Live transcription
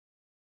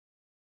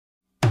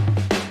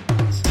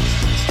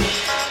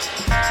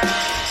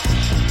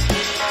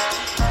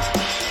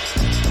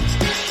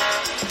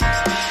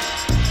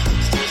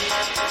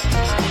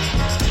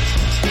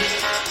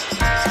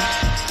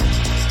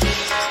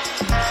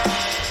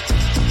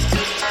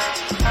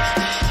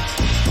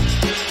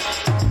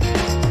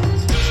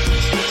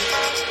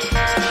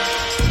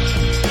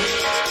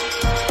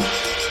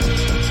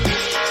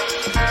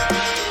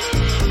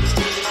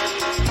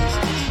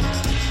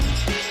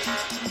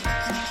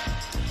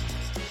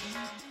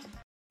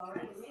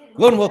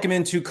Hello and welcome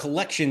into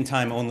Collection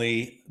Time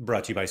Only,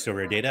 brought to you by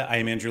Sorare Data. I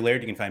am Andrew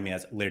Laird. You can find me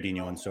as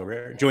Lairdinho on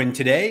Sorare. Joined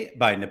today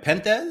by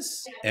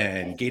Nepenthes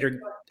and Gator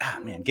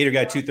Guy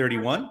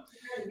 231.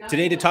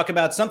 Today to talk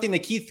about something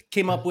that Keith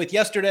came up with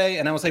yesterday,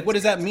 and I was like, "What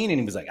does that mean?" And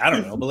he was like, "I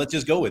don't know, but let's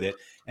just go with it."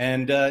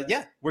 And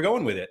yeah, we're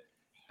going with it.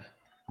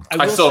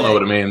 I still know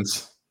what it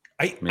means.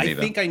 I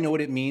think I know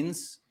what it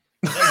means.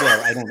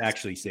 Well, I don't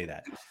actually say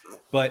that,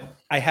 but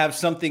I have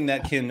something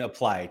that can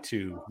apply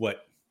to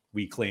what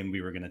we claimed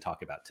we were going to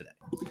talk about today.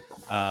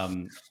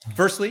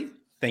 Firstly,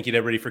 thank you to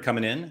everybody for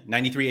coming in.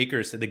 93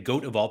 Acres, the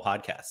GOAT of all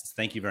podcasts.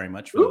 Thank you very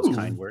much for those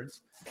kind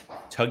words.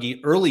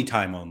 Tuggy, early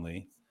time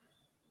only.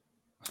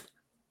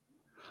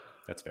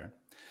 That's fair.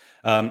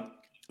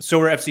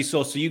 Sorare FC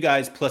Soul. So you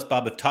guys plus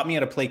Bob have taught me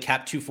how to play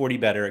Cap 240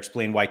 better,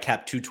 explain why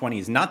Cap 220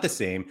 is not the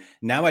same.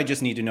 Now I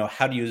just need to know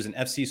how to use an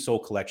FC Soul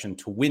collection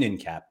to win in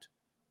Capped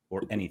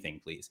or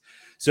anything, please.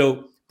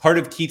 So part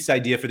of Keith's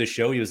idea for the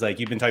show, he was like,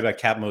 "You've been talking about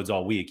cap modes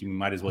all week. You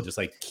might as well just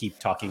like keep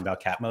talking about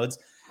cap modes."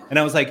 And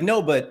I was like,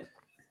 "No, but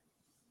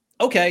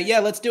okay, yeah,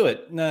 let's do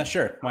it. Nah,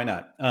 sure, why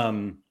not?"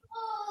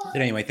 But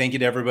anyway, thank you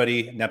to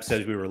everybody. Nep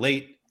says we were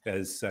late,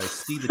 as I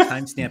see the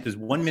timestamp is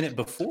 1 minute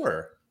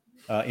before.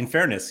 In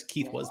fairness,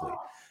 Keith was late.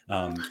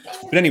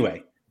 But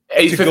anyway,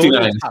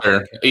 8:59,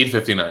 sir.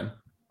 8:59.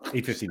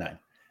 8:59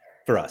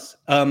 for us.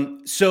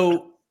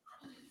 So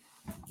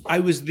I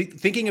was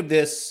thinking of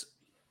this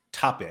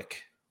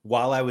topic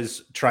while I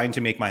was trying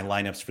to make my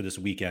lineups for this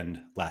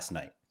weekend last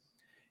night.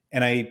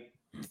 And I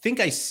think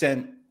I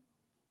don't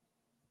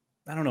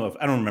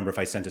remember if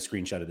I sent a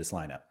screenshot of this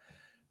lineup,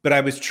 but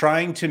I was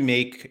trying to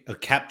make a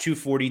Cap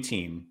 240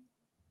 team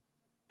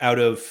out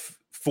of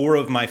 4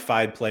 of my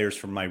 5 players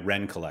from my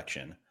Ren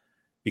collection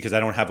because I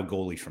don't have a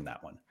goalie from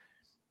that one.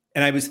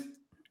 And I was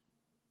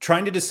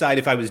trying to decide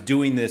if I was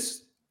doing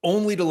this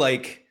only to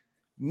like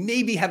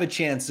maybe have a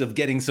chance of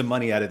getting some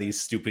money out of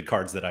these stupid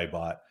cards that I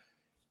bought,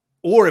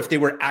 or if they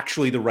were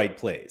actually the right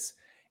plays.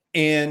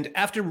 And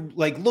after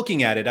like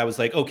looking at it, I was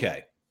like,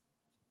 okay,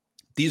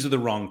 these are the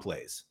wrong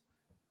plays,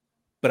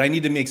 but I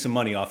need to make some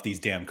money off these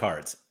damn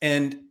cards.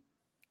 And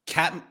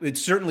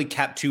it's certainly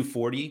Cap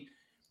 240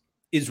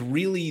 is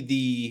really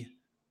the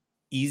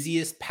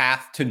easiest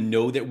path to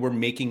know that we're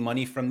making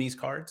money from these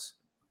cards.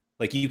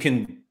 Like you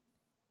can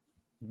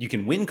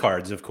win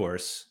cards, of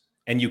course,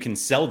 and you can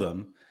sell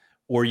them.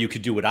 Or you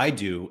could do what I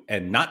do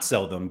and not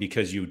sell them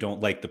because you don't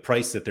like the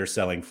price that they're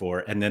selling for.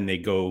 And then they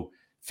go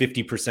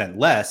 50%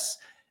 less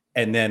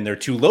and then they're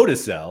too low to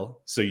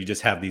sell. So you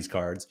just have these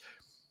cards.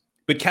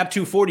 But Cap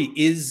 240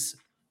 is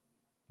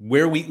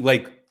where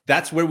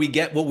that's where we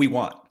get what we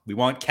want. We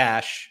want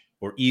cash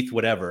or ETH,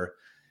 whatever.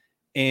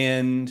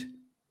 And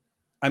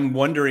I'm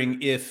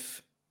wondering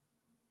if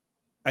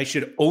I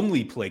should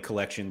only play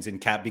collections in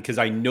Cap because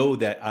I know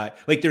that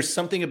there's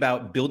something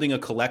about building a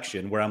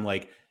collection where I'm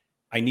like,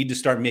 I need to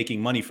start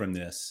making money from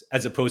this,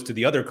 as opposed to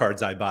the other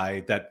cards I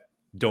buy that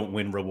don't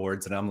win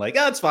rewards. And I'm like,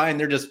 it's fine.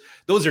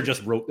 Those are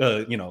just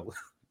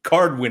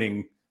card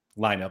winning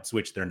lineups,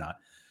 which they're not.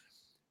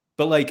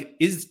 But like,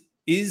 is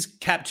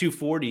Cap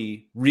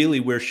 240 really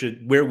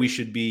where we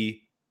should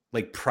be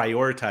like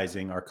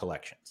prioritizing our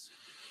collections?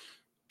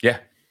 Yeah,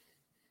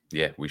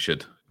 we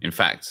should. In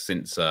fact,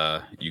 since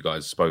you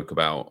guys spoke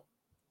about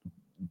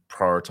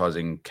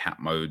prioritizing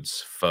cap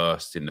modes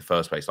first in the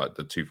first place, like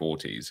the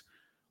 240s,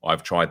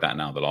 I've tried that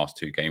now the last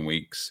 2 game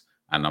weeks,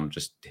 and I'm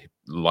just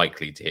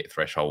likely to hit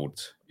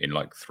threshold in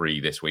like 3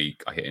 this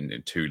week. I hit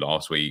in 2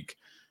 last week,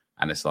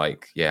 and it's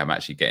like, yeah, I'm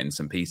actually getting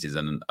some pieces,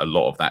 and a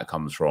lot of that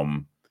comes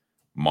from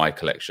my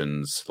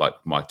collections. Like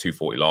my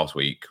 240 last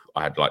week,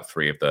 I had like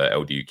 3 of the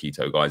LDU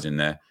Keto guys in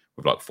there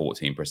with like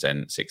 14%,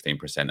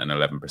 16%, and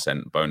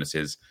 11%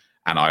 bonuses.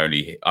 And I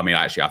think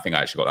I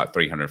actually got like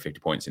 350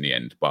 points in the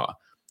end, but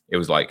it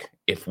was like,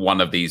 if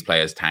one of these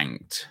players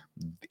tanked,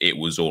 it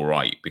was all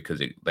right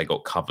because they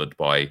got covered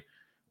by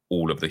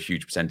all of the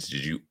huge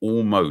percentages. You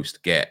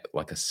almost get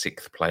like a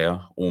 6th player,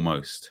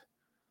 almost.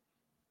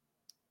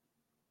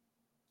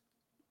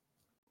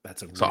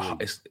 That's a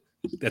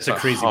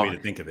crazy way to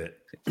think of it.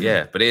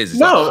 Yeah, but it is.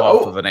 It's like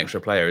half of an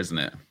extra player, isn't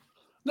it?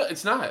 No,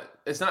 it's not.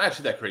 It's not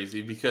actually that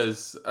crazy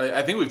because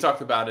I think we've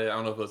talked about it. I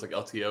don't know if it was like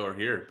LTO or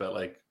here, but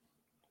like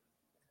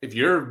if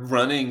you're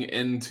running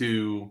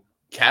into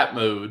cap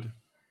mode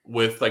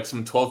with like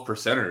some 12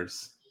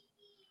 percenters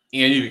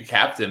and you get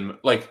captain,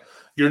 like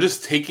you're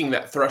just taking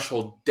that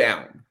threshold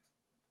down.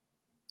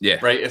 Yeah.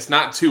 Right. It's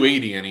not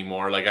 280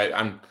 anymore. Like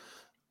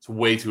it's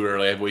way too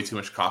early. I have way too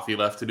much coffee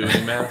left to do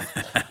any math,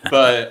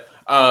 but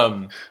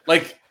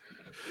like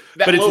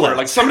that but lower,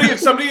 like somebody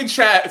in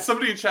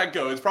chat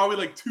go, it's probably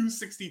like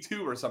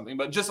 262 or something.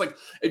 But just like,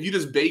 if you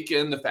just bake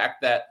in the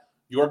fact that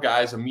your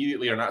guys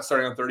immediately are not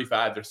starting on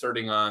 35, they're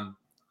starting on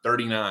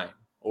 39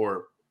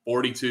 or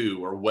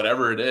 42 or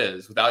whatever it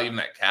is without even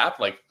that cap,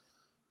 like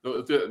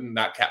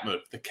not cap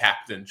mode, the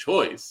captain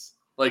choice.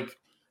 Like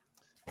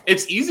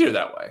it's easier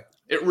that way.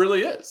 It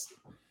really is.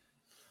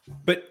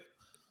 But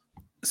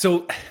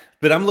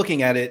I'm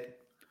looking at it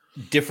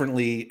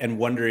differently and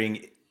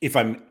wondering if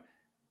I'm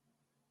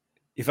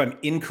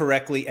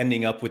incorrectly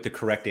ending up with the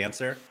correct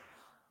answer.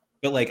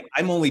 but like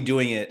I'm only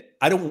doing it.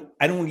 I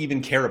don't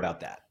even care about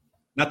that.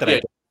 Not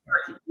that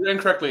you're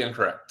incorrectly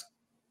incorrect.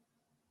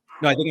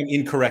 No, I think I'm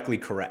incorrectly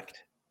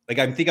correct. Like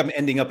I think I'm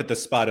ending up at the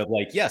spot of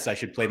like, yes, I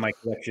should play my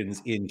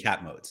collections in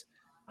cap modes.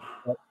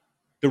 But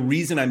the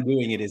reason I'm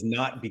doing it is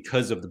not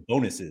because of the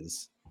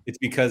bonuses. It's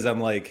because I'm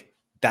like,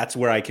 that's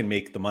where I can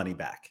make the money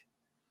back.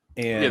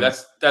 And yeah,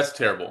 that's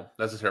terrible.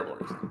 That's a terrible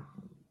reason.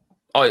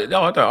 I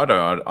don't.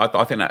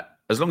 I think that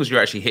as long as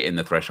you're actually hitting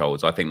the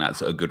thresholds, I think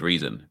that's a good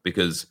reason,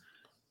 because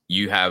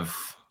you have,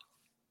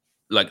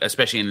 like,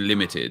 especially in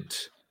limited,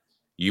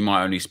 you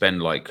might only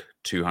spend like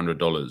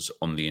 $200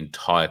 on the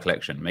entire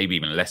collection, maybe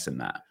even less than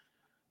that.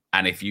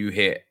 And if you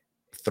hit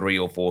 3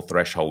 or 4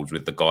 thresholds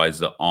with the guys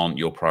that aren't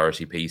your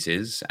priority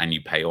pieces and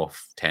you pay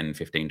off 10,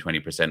 15,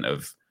 20%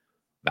 of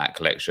that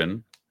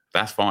collection,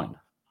 that's fine.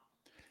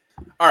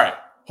 All right,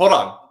 hold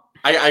on.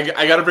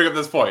 I got to bring up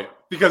this point,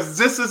 because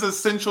this is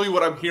essentially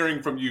what I'm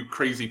hearing from you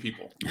crazy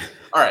people.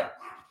 All right.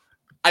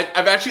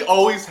 I've actually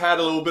always had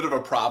a little bit of a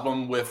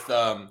problem with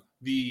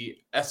the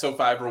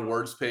SO5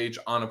 rewards page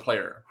on a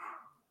player,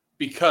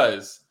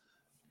 because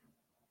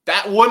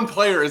that one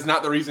player is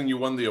not the reason you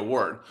won the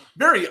award.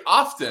 Very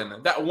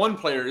often, that one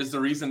player is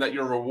the reason that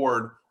your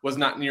reward was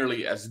not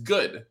nearly as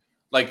good.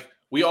 Like,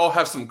 we all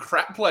have some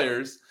crap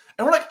players,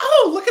 and we're like,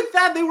 oh, look at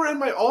that. They were in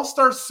my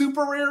all-star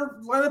super rare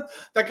lineup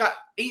that got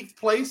 8th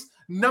place,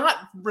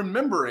 not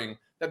remembering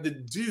that the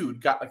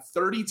dude got like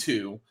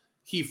 32.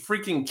 He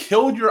freaking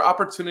killed your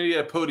opportunity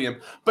at a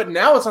podium. But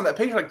now it's on that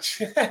page like,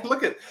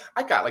 look at,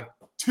 I got like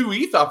 2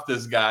 ETH off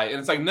this guy. And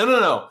it's like,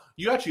 no.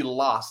 You actually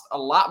lost a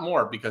lot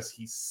more because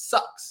he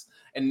sucks.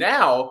 And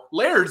now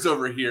Laird's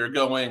over here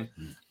going,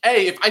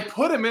 hey, if I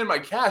put him in my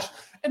cash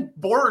and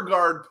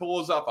Beauregard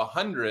pulls up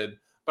 100,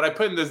 but I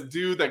put in this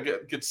dude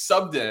that gets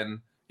subbed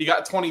in, he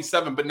got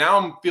 27, but now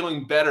I'm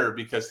feeling better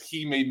because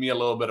he made me a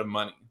little bit of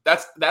money.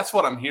 That's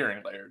what I'm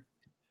hearing, Laird.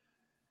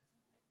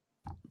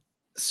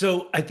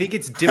 So I think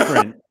it's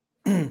different.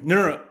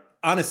 No.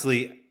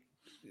 Honestly,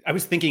 I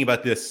was thinking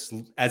about this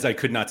as I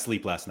could not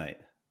sleep last night.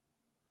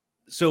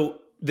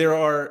 So there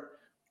are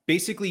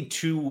basically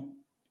two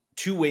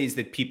ways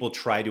that people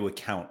try to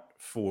account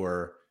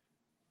for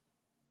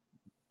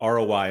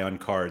ROI on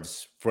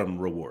cards from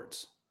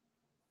rewards.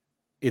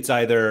 It's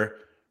either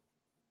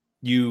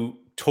you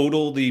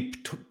total or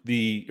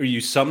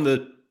you sum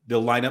the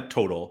lineup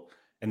total,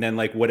 and then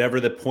like whatever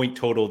the point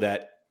total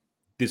that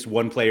this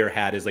one player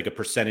had is like a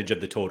percentage of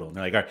the total. And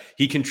they're like, all right,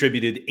 he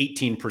contributed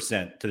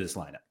 18% to this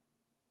lineup.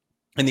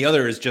 And the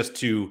other is just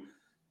to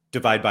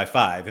divide by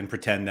 5 and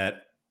pretend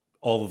that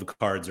all of the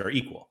cards are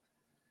equal.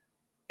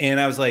 And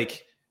I was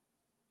like,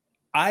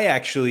 I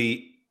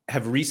actually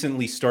have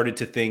recently started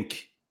to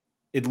think,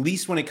 at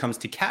least when it comes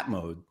to cap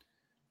mode,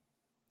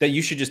 that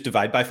you should just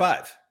divide by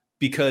 5,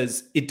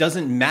 because it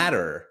doesn't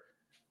matter.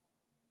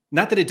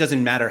 Not that it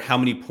doesn't matter how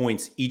many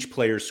points each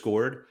player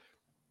scored,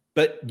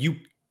 but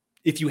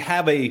if you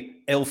have a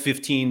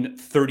L15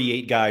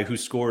 38 guy who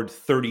scored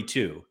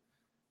 32,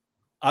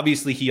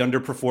 obviously he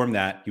underperformed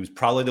that. He was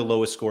probably the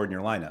lowest score in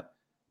your lineup,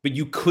 but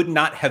you could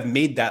not have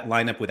made that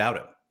lineup without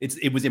him.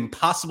 It was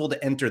impossible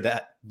to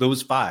enter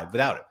those 5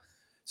 without him.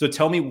 So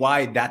tell me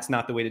why that's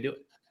not the way to do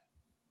it.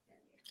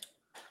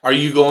 Are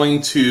you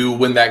going to,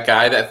 when that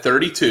guy, that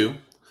 32,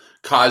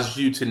 caused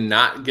you to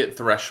not get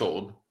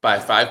threshold by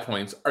 5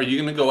 points, are you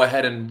going to go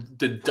ahead and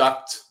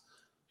deduct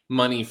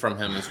money from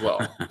him as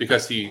well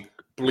because he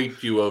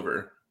bleeped you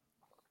over?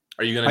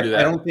 Are you going to do that?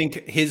 I don't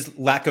think his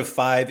lack of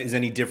 5 is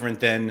any different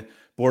than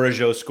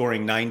Borajo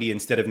scoring 90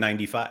 instead of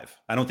 95.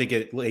 I don't think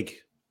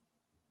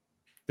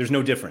there's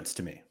no difference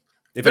to me.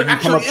 If there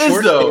actually is,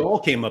 short, though. They all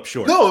came up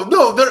short.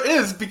 No, there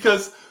is,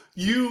 because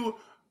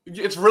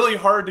it's really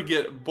hard to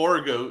get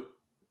Borago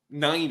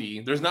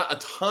 90. There's not a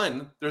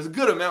ton. There's a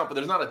good amount, but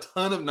there's not a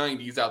ton of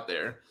 90s out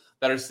there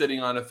that are sitting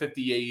on a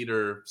 58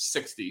 or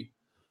 60.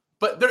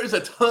 But there is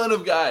a ton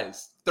of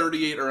guys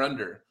 38 or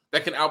under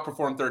that can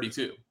outperform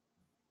 32.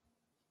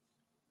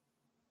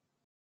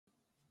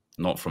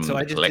 Not from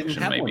the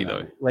collection, maybe,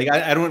 though. Like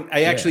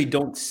I actually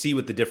don't see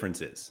what the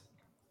difference is.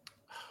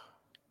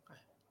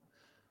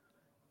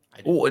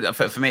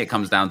 For me, it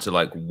comes down to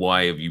like,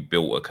 why have you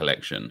built a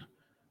collection?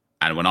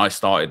 And when I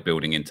started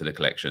building into the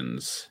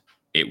collections,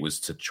 it was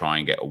to try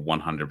and get a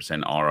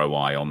 100%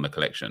 ROI on the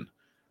collection.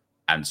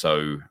 And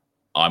so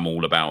I'm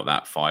all about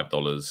that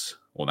 $5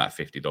 or that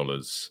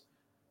 $50,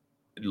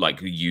 like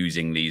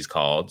using these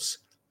cards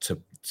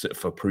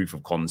for proof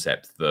of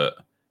concept that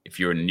if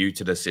you're new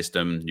to the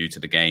system, new to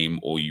the game,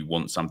 or you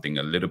want something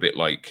a little bit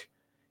like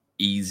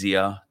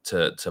easier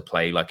to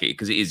play, like it,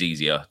 because it is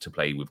easier to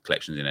play with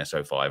collections in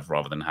SO5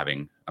 rather than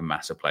having a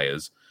mass of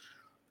players,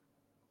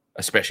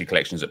 especially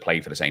collections that play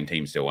for the same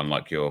team still,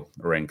 unlike your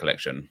Rennes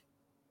collection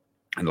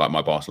and like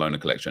my Barcelona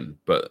collection.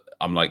 But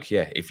I'm like,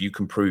 yeah, if you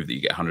can prove that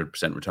you get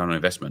 100% return on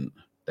investment,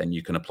 then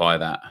you can apply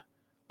that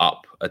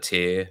up a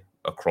tier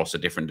across a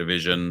different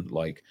division.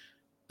 Like,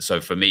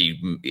 so for me,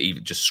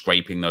 even just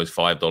scraping those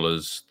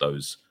 $5,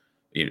 those,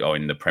 you know,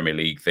 in the Premier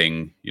League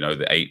thing, you know,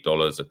 the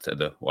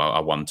 $8, I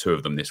won 2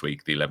 of them this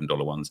week, the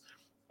 $11 ones.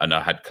 And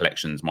I had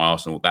collections,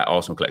 that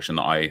Arsenal collection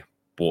that I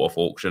bought off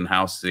auction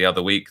house the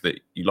other week that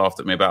you laughed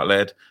at me about,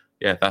 Laird.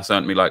 Yeah, that's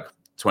earned me like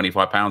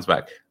 £25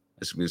 back.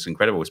 It's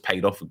incredible. It's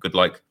paid off a good,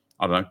 like,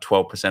 I don't know,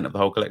 12% of the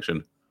whole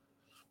collection.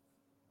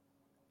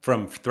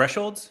 From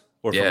thresholds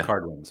or from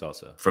card wins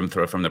also? From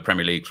the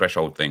Premier League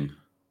threshold thing.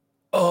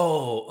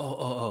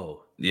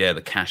 Oh. Yeah,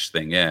 the cash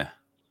thing, yeah.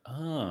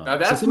 Oh. Now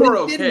that's more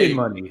okay.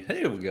 Money.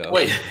 There we go.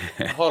 Wait,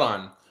 hold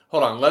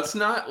on. Let's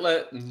not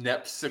let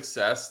Nep's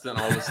success then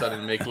all of a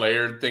sudden make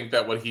Laird think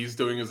that what he's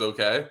doing is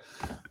okay.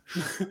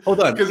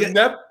 Hold on. Because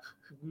Nep...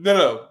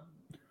 No.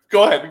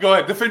 Go ahead.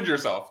 Defend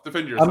yourself. I'm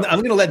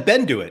going to let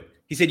Ben do it.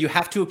 He said you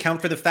have to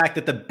account for the fact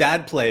that the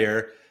bad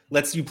player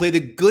lets you play the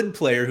good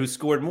player who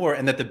scored more,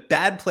 and that the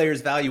bad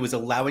player's value is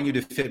allowing you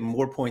to fit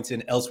more points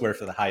in elsewhere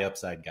for the high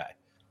upside guy.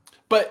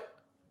 But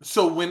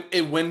so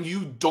when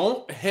you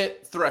don't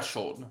hit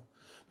threshold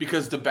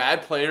because the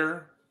bad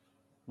player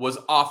was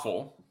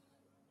awful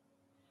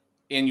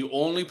and you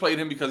only played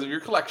him because of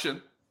your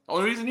collection, the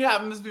only reason you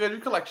have him is because of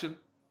your collection,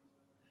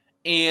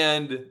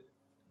 and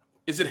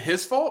is it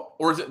his fault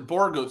or is it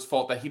Borgo's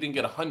fault that he didn't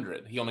get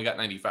 100? He only got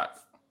 95.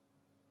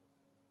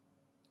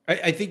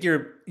 I think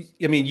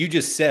you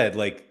just said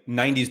like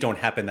 90s don't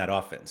happen that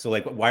often. So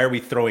like, why are we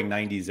throwing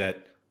 90s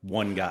at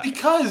one guy?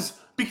 Because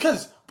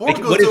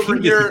Borgo's over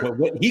here.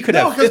 He could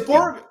have.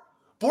 Because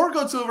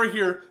Borgo's over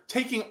here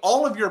taking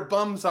all of your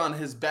bums on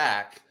his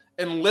back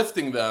and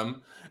lifting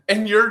them,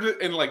 and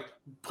like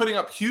putting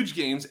up huge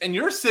games, and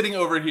you're sitting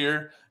over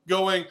here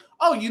going,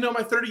 "Oh,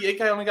 my 38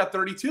 guy only got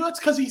 32. That's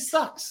because he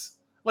sucks.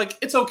 Like,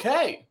 it's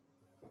okay."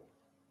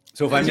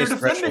 So if I'm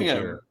defending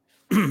him,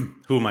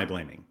 who am I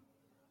blaming?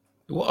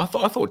 Well, I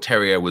thought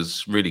Terrier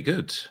was really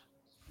good.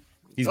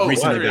 He's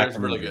recently back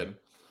from really good.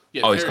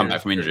 Yeah, he's come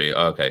back from injury.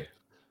 Oh, okay.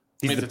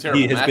 He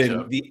has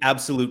been the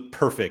absolute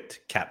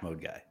perfect cap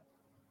mode guy.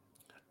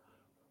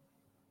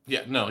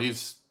 Yeah, no,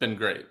 he's been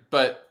great.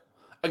 But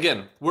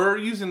again, we're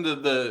using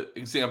the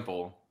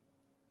example.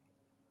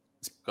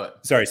 Go ahead.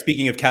 Sorry,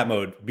 speaking of cap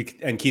mode,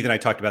 and Keith and I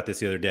talked about this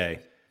the other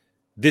day.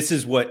 This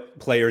is what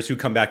players who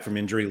come back from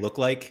injury look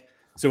like.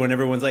 So when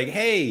everyone's like,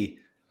 hey,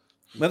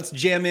 let's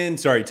jam in.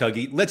 Sorry,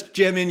 Tuggy. Let's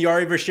jam in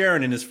Yari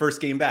Verscharon in his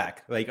first game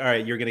back. Like, all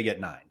right, you're going to get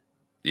 9.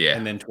 Yeah.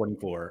 And then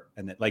 24.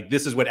 And then, like,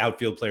 this is what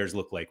outfield players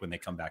look like when they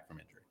come back from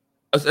injury.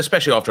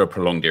 Especially after a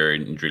prolonged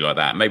injury like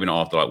that. Maybe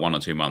not after like 1 or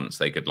 2 months.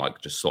 They could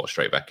like just slot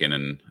straight back in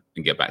and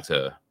get back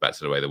to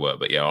the way they were.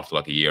 But yeah, after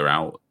like a year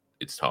out,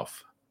 it's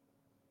tough.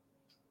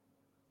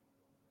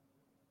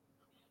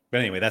 But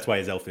anyway, that's why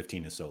his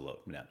L15 is so low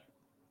now.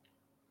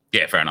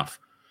 Yeah, fair enough.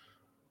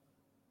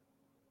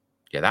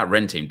 Yeah, that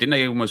Ren team, didn't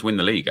they almost win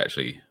the league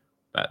actually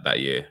that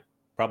year?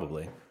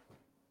 Probably.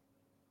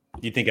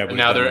 You think I would?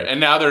 And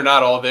now they're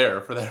not all there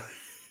for that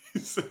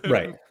reason.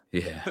 Right.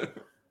 Yeah.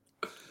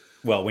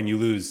 Well, when you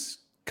lose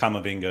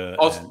Kamavinga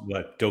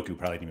and Doku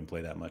probably didn't even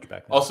play that much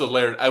back then. Also,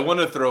 Laird, I want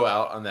to throw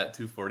out on that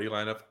 240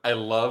 lineup. I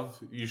love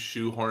you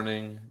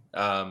shoehorning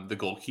the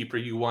goalkeeper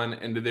you won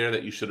into there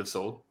that you should have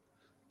sold,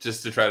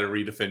 just to try to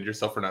redefend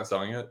yourself for not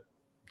selling it.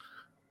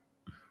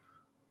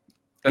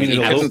 He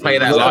couldn't play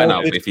that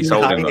lineup if he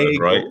sold him, though,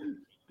 right?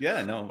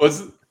 Yeah, no.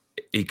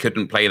 He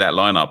couldn't play that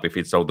lineup if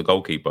he'd sold the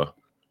goalkeeper.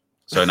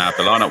 So now if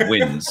the lineup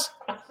wins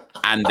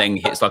and then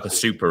hits like a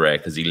super rare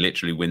because he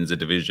literally wins a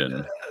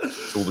division,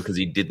 it's all because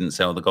he didn't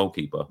sell the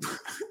goalkeeper.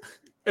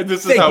 And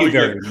this is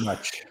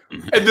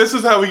And this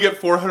is how we get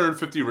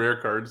 450 rare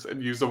cards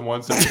and use them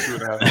once every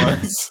 2.5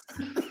 months.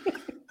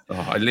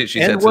 I literally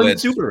said to one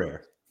super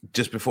rare.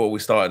 Just before we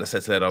started, I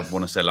said to Ed, I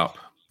want to sell up.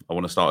 I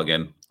want to start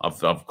again. I've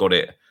got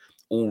it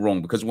all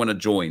wrong because when I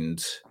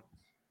joined,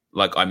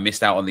 like I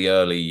missed out on the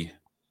early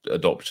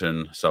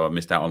adoption, so I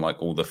missed out on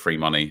like all the free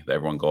money that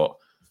everyone got,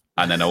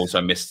 and then I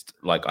also missed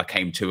like I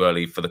came too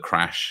early for the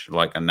crash.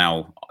 Like, and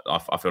now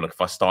I feel like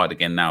if I started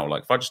again now,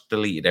 like if I just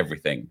deleted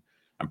everything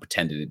and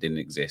pretended it didn't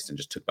exist and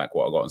just took back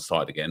what I got and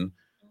started again.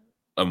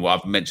 And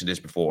I've mentioned this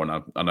before,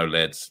 and I know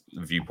Laird's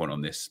viewpoint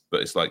on this,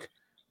 but it's like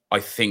I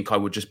think I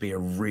would just be a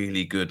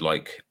really good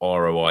like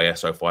ROI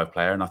SO5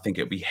 player, and I think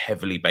it'd be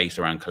heavily based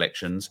around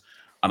collections.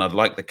 And I'd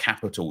like the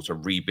capital to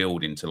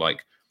rebuild into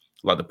like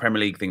the Premier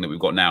League thing that we've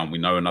got now, and we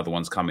know another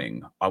one's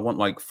coming. I want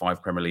like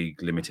 5 Premier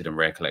League limited and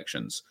rare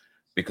collections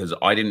because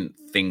I didn't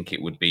think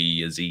it would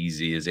be as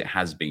easy as it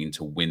has been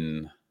to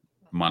win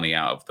money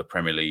out of the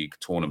Premier League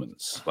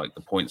tournaments. Like the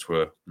points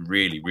were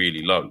really,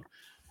 really low.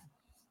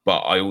 But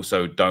I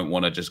also don't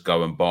want to just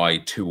go and buy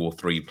 2 or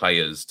 3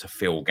 players to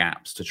fill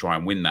gaps to try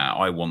and win that.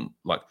 I want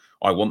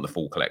the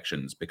full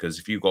collections because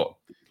if you've got,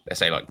 let's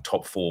say, like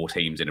top 4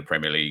 teams in a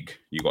Premier League,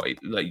 you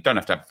don't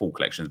have to have full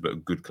collections,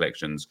 but good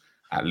collections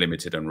at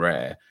limited and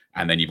rare.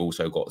 And then you've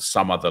also got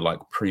some other like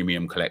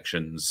premium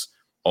collections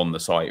on the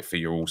site for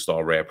your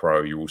All-Star Rare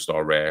Pro, your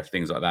All-Star Rare,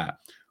 things like that.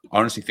 I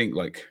honestly think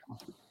like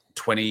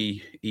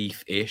 20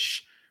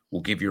 ETH-ish will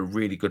give you a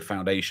really good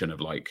foundation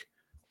of like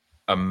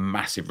a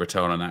massive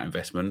return on that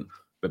investment.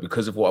 But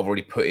because of what I've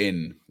already put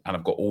in and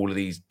I've got all of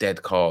these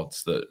dead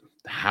cards that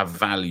have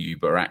value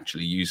but are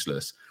actually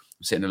useless,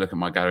 I'm sitting there looking at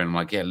my gallery and I'm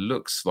like, yeah, it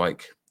looks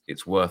like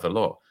it's worth a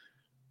lot.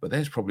 but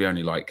there's probably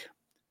only like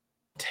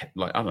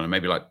I don't know,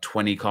 maybe like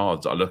 20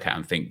 cards I look at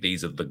and think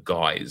these are the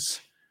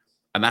guys,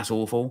 and that's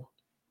awful.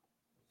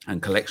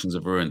 And collections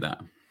have ruined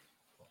that.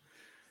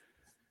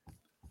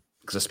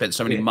 Because I spent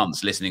so many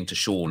months listening to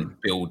Sean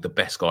build the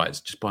best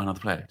guys. Just buy another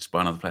player. Just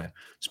buy another player.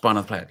 Just buy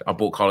another player. I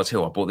bought Carlos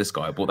Hill. I bought this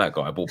guy. I bought that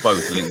guy. I bought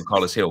both. Linked with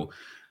Carlos Hill.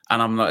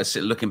 And I'm like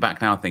looking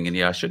back now, thinking,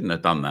 yeah, I shouldn't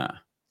have done that.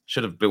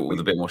 Should have built with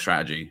a bit more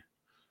strategy.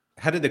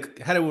 How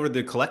were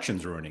the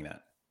collections ruining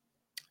that?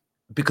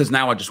 Because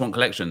now I just want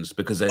collections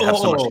because they have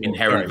so much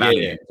inherent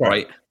value,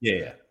 right?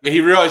 Yeah.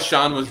 He realized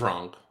Sean was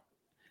wrong.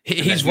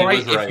 He's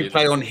right if you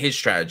play on his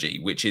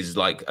strategy, which is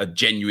like a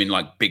genuine,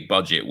 like big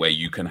budget where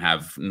you can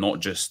have not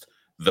just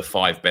the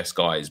 5 best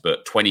guys,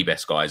 but 20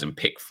 best guys and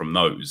pick from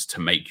those to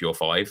make your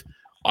 5.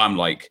 I'm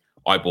like,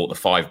 I bought the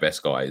 5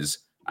 best guys.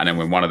 And then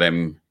when one of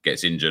them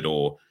gets injured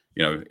or,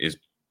 is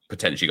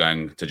potentially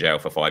going to jail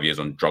for 5 years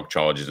on drug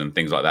charges and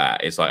things like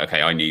that, it's like,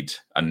 okay, I need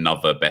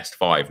another best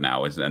 5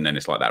 now. And then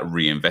it's like that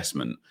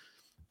reinvestment.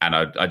 And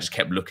I just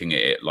kept looking at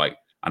it and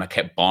I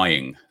kept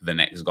buying the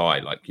next guy.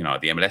 Like, the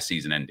MLS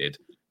season ended.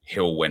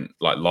 Hill went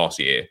like last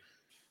year.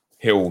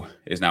 Hill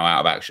is now out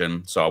of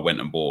action. So I went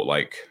and bought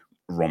like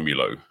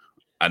Romulo.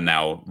 And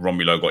now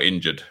Romulo got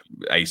injured,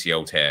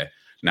 ACL tear.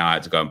 Now I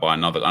had to go and buy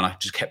another. And I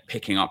just kept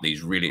picking up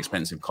these really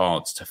expensive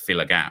cards to fill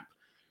a gap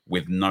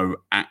with no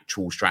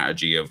actual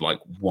strategy of like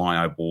why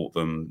I bought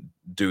them.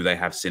 Do they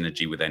have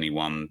synergy with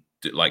anyone?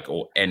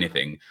 Or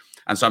anything?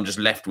 And so I'm just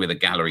left with a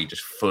gallery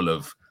just full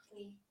of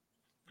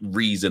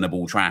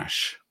reasonable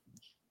trash.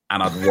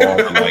 And I'd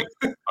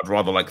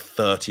rather like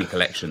 30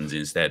 collections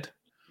instead.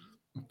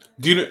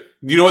 Do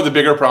you know what the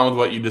bigger problem with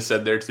what you just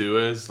said there too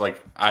is?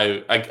 Like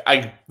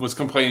I was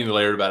complaining to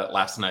Laird about it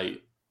last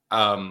night.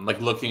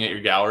 Like looking at your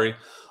gallery,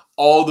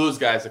 all those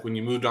guys, like when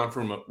you moved on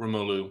from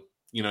Romelu,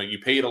 you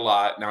paid a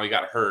lot. Now he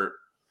got hurt.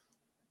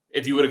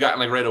 If you would have gotten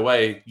like right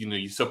away,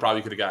 you still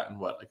probably could have gotten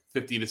what, like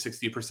 50 to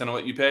 60% of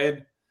what you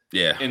paid.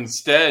 Yeah.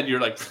 Instead, you're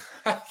like,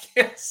 I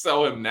can't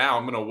sell him now.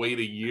 I'm going to wait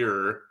a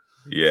year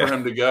for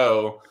him to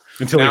go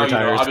until now, he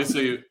retires.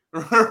 Obviously,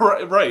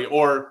 right,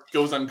 or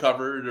goes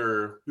uncovered,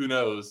 or who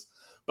knows.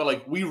 But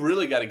like, we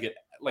really got to get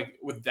like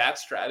with that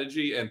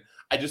strategy. And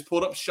I just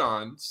pulled up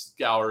Sean's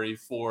gallery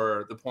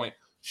for the point.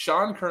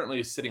 Sean currently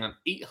is sitting on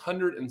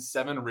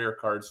 807 rare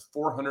cards,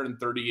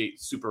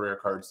 438 super rare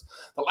cards.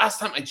 The last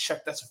time I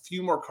checked, that's a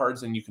few more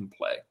cards than you can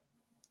play.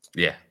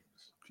 Yeah.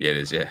 Yeah, it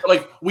is. Yeah. But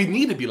like, we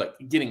need to be like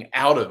getting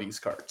out of these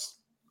cards.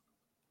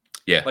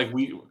 Yeah. Like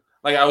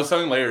I was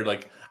telling Laird,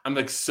 like, I'm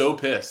like so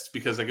pissed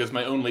because like it's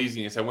my own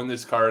laziness. I win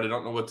this card. I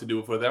don't know what to do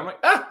with it. I'm like,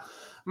 I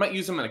might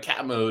use them in a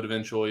cat mode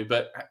eventually,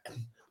 but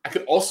I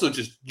could also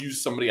just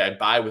use somebody I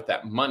buy with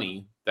that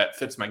money that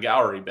fits my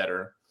gallery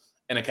better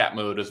in a cat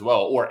mode as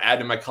well, or add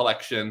to my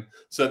collection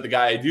so that the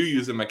guy I do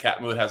use in my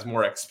cat mode has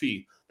more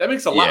XP. That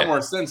makes a lot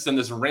more sense than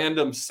this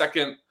random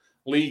second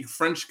league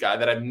French guy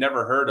that I've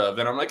never heard of.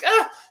 And I'm like,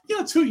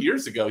 2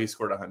 years ago he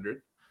scored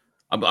 100.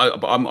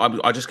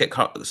 I just get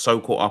so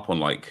caught up on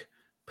like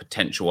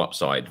potential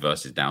upside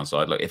versus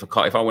downside. Like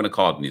if I win a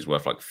card and he's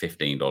worth like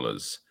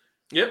 $15,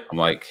 I'm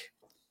like,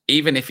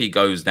 even if he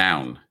goes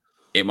down,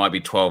 it might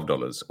be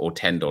 $12 or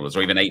 $10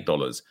 or even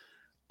 $8.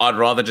 I'd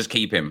rather just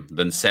keep him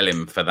than sell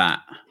him for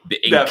that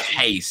in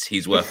case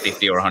he's worth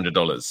 $50 or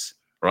 $100,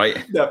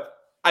 right? Yeah,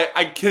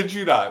 I kid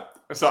you not.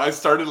 So I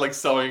started like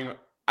selling.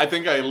 I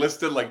think I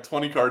listed like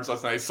 20 cards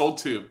last night. I sold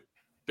 2.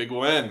 Big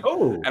win.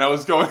 Oh, and I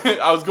was going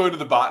to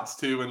the bots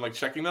too and like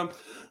checking them.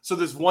 So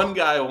this one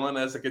guy won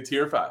as like a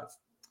tier 5.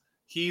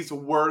 He's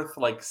worth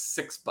like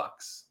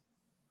 $6.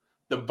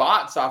 The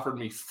bots offered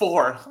me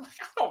 $4. I'm like,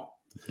 oh,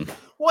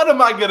 what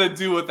am I gonna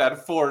do with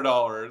that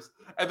 $4?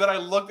 And then I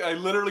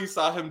literally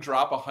saw him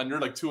drop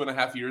 100 like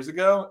 2.5 years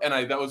ago, and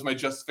that was my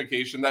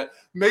justification that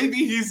maybe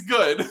he's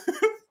good.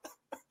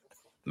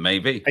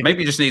 Maybe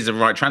he just needs the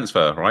right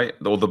transfer, right?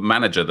 Or the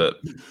manager that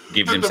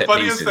gives him set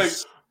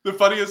pieces. The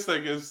funniest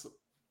thing is,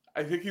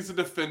 I think he's a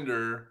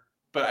defender,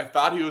 but I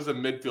thought he was a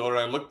midfielder.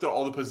 I looked at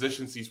all the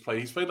positions he's played.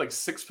 He's played like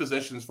 6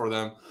 positions for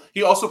them.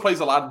 He also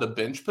plays a lot of the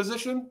bench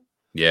position.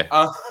 Yeah.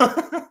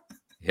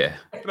 Yeah.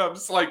 And I'm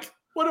just like,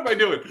 what am I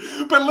doing?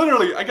 But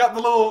literally, I got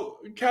the little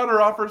counter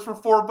offers for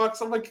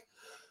 $4. I'm like,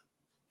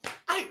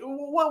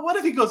 what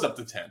if he goes up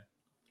to 10?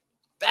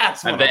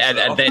 That's what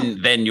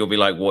and then you'll be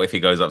like, what if he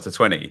goes up to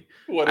 20?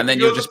 And then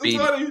you'll just be,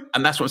 20?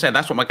 And that's what I'm saying.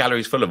 That's what my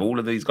gallery's full of. All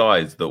of these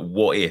guys that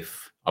what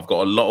if. I've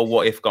got a lot of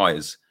what if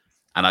guys,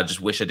 and I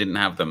just wish I didn't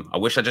have them. I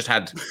wish I just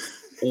had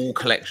all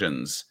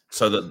collections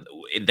so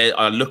that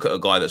I look at a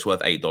guy that's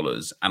worth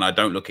 $8 and I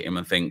don't look at him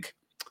and think,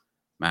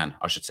 man,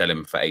 I should sell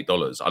him for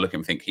 $8. I look at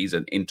him and think he's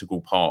an integral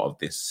part of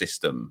this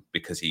system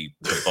because he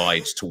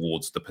divides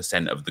towards the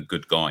percent of the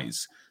good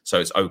guys.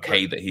 So it's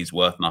okay that he's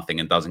worth nothing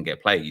and doesn't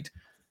get played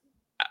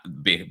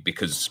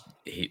because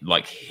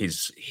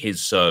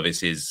his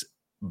service is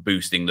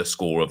boosting the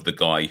score of the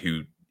guy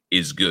who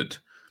is good.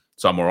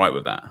 So I'm all right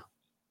with that.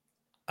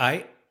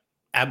 I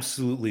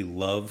absolutely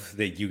love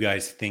that you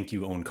guys think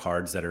you own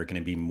cards that are going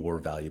to be more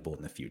valuable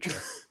in the future.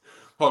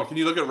 Hold on, can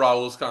you look at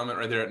Raul's comment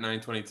right there at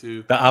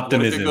 922? The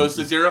optimism. What if it goes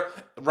to 0?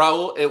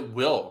 Raul, it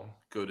will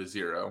go to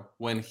 0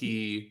 when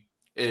he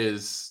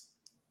is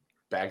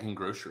bagging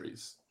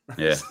groceries.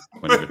 Yeah,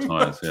 when he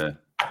retires, yeah.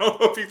 I don't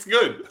know if he's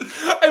good.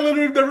 I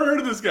literally have never heard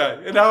of this guy.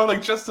 And now I'm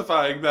like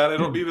justifying that I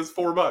don't need his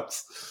 4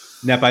 months.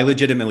 Nep, I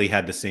legitimately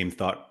had the same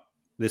thought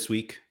this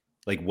week.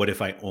 Like, what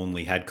if I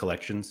only had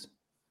collections?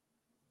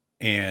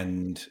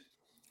 And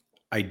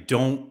I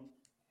don't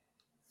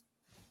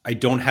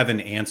have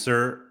an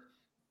answer.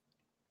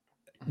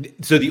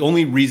 So the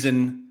only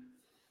reason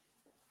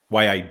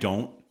why I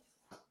don't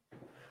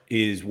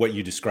is what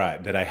you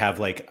described, that I have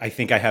like, I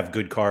think I have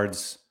good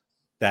cards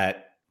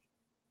that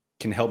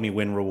can help me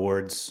win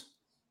rewards.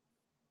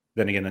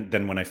 Then again,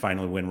 then when I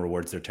finally win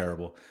rewards, they're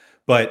terrible.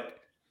 But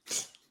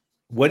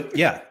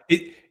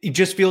it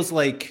just feels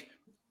like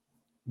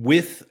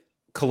with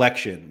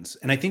collections,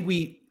 and I think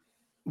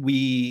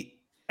we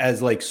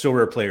as like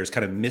Sorare players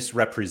kind of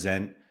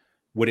misrepresent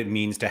what it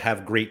means to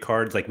have great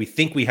cards. Like we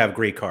think we have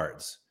great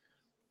cards,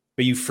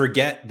 but you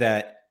forget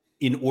that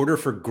in order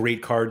for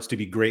great cards to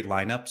be great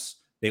lineups,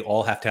 they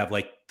all have to have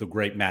like the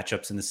great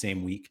matchups in the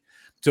same week.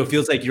 So it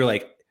feels like you're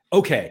like,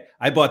 okay,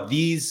 I bought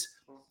these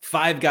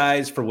 5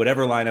 guys for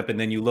whatever lineup. And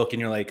then you look and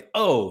you're like,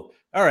 oh,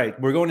 all right,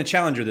 we're going to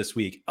Challenger this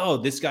week. Oh,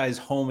 this guy's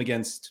home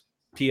against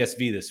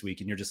PSV this week.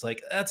 And you're just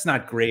like, that's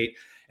not great.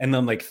 And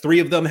then like 3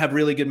 of them have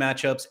really good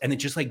matchups and it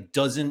just like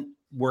doesn't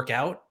work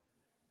out.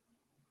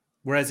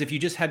 Whereas if you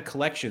just had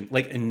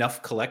like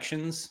enough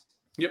collections.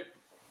 Yep.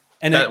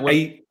 And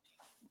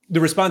the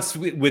response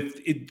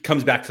with it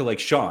comes back to like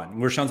Sean,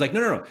 where Sean's like,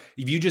 no.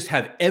 If you just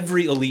have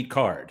every elite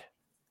card,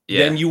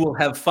 then you will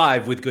have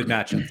 5 with good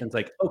matchups. And it's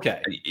like,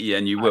 okay. Yeah,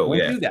 and you will.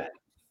 do that.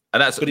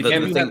 And that's but if you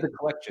have the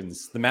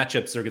collections, the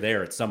matchups are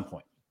there at some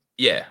point.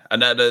 Yeah,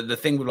 and the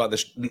thing with like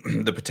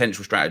the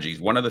potential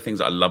strategies, one of the things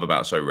that I love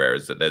about Sorare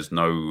is that there's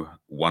no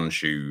one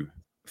shoe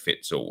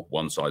fits all,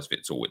 one size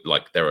fits all.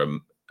 Like there are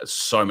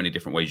so many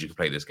different ways you can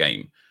play this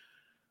game.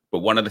 But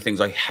one of the things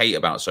I hate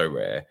about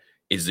Sorare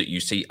is that you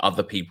see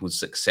other people's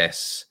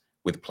success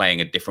with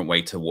playing a different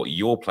way to what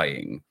you're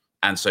playing.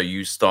 And so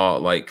you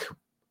start like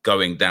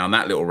going down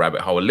that little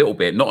rabbit hole a little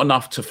bit, not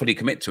enough to fully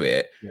commit to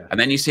it. Yeah. And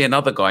then you see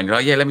another guy and you're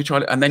like, yeah, let me try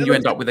it. And then you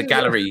end up with a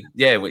gallery.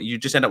 Yeah, you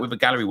just end up with a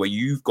gallery where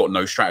you've got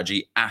no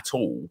strategy at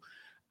all.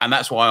 And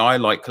that's why I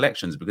like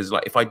collections, because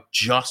like if I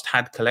just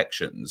had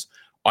collections,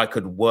 I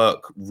could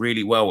work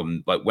really well.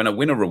 And like when I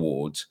win a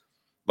reward,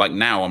 like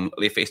now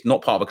if it's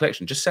not part of a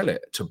collection, just sell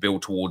it to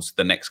build towards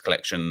the next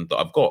collection that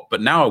I've got.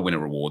 But now I win a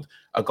reward,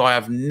 a guy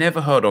I've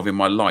never heard of in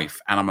my life,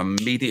 and I'm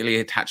immediately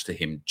attached to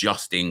him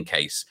just in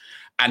case.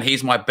 And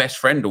he's my best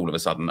friend all of a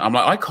sudden. I'm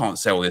like, I can't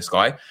sell this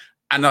guy.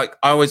 And like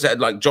I always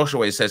said, like Josh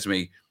always says to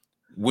me,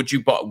 would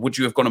you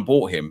have gone and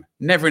bought him?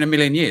 Never in a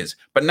million years.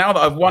 But now that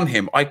I've won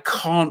him, I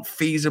can't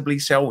feasibly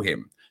sell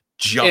him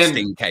just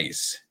in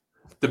case.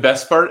 The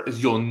best part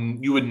is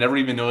you would never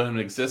even know him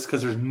exists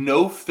because there's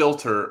no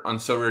filter on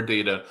Sorare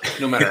data,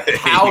 no matter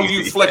how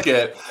you flick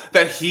it,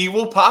 that he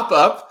will pop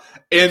up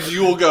and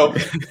you will go,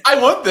 I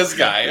want this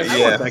guy. I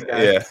want that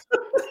guy. Yeah.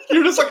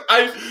 You're just like,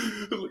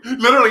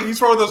 literally, he's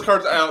throwing those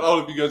cards out. Oh,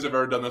 if you guys have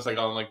ever done this, like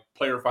on like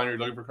Player Finder, you're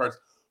looking for cards.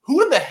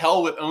 Who in the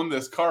hell would own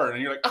this card?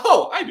 And you're like,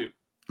 oh, I do.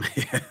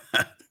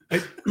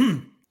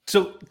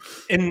 So,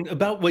 and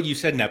about what you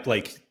said, Nep,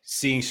 like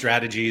seeing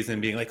strategies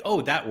and being like,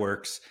 oh, that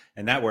works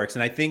and that works.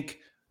 And I think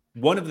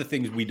one of the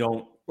things we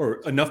don't,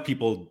 or enough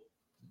people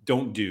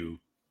don't do,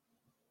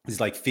 is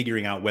like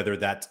figuring out whether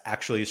that's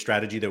actually a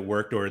strategy that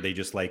worked or they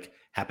just like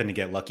happen to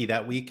get lucky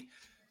that week.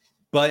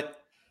 But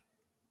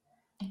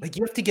like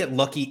you have to get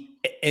lucky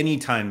any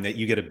time that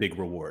you get a big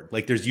reward.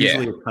 Like there's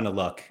usually a ton of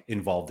luck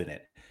involved in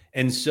it.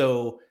 And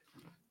so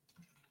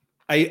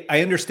I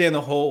understand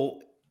the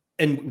whole,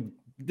 and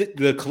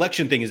the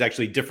collection thing is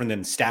actually different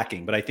than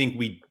stacking, but I think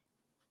we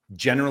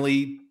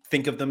generally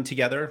think of them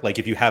together. Like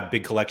if you have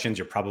big collections,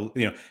 you're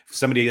probably, if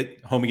somebody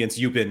home against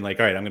Yupin, like,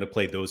 all right, I'm going to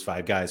play those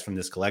 5 guys from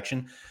this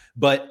collection.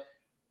 But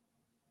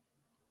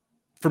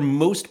for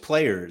most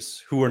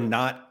players who are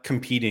not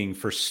competing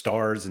for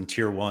stars and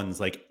tier 1s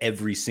like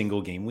every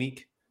single game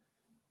week,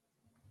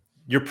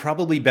 you're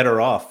probably better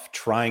off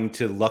trying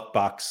to luck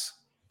box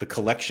the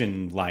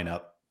collection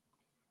lineup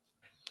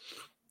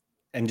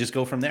and just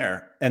go from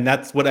there. And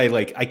that's what I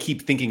like. I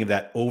keep thinking of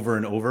that over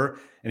and over,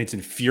 and it's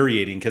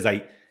infuriating because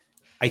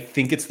I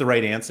think it's the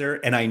right answer,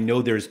 and I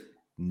know there's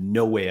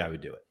no way I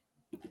would do it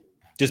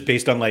just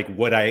based on like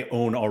what I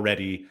own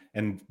already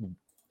and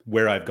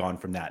where I've gone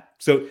from that.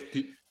 So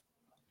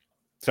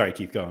sorry,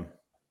 keep going.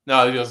 No,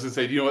 I was going to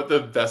say, do you know what the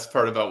best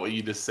part about what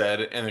you just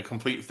said and the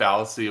complete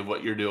fallacy of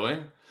what you're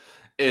doing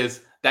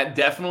is? That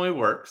definitely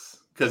works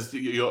because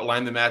you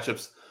align the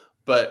matchups,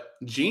 but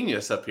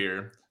Genius up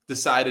here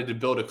decided to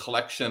build a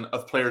collection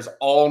of players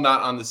all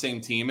not on the same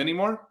team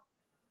anymore.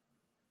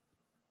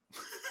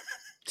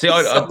 See,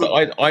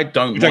 I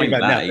don't mind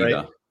that either.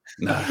 Right?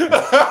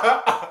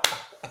 No.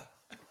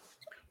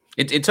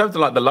 In terms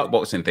of like the luck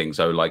boxing thing,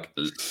 so like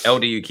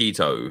LDU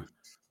Quito,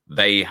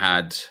 they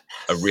had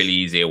a really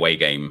easy away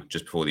game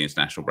just before the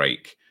international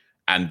break.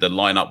 And the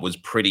lineup was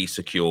pretty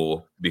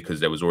secure because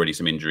there was already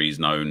some injuries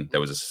known. There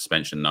was a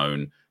suspension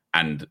known.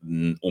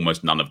 and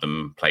almost none of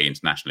them play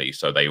internationally,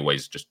 so they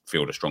always just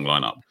field a strong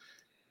lineup.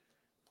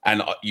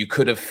 And you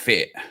could have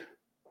fit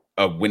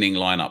a winning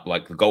lineup.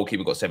 Like the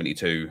goalkeeper got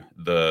 72,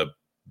 the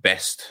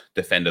best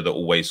defender that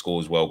always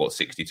scores well got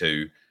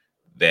 62,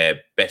 their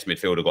best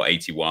midfielder got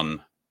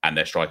 81, and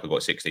their striker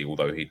got 60,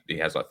 although he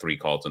has like 3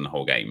 cards in the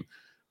whole game.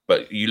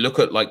 But you look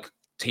at like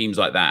teams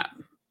like that,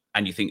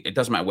 and you think it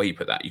doesn't matter where you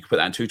put that. You could put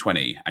that in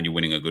 220 and you're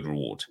winning a good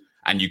reward.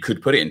 And you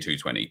could put it in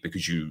 220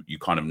 because you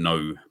kind of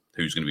know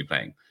who's going to be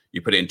playing.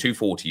 You put it in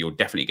 240, you're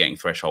definitely getting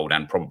threshold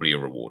and probably a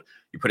reward.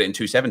 You put it in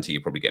 270,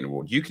 you're probably getting a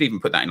reward. You could even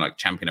put that in like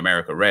Champion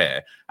America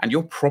Rare, and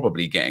you're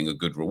probably getting a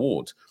good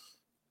reward.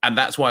 And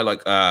that's why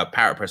like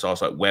Parrot Press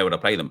asked, like, where would I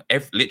play them?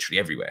 Literally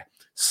everywhere.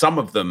 Some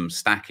of them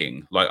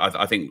stacking. Like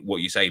I think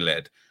what you say,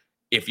 Led,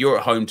 if you're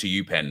at home to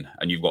UPenn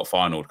and you've got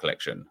Feyenoord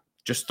collection,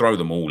 just throw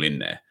them all in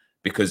there.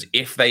 Because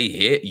if they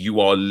hit,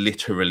 you are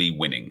literally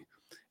winning.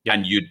 Yep.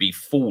 And you'd be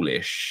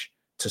foolish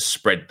to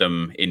spread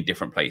them in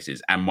different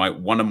places. And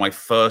one of my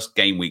first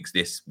game weeks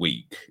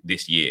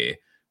this year,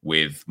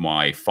 with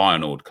my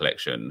Feyenoord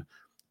collection,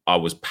 I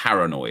was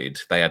paranoid.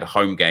 They had a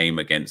home game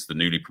against the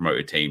newly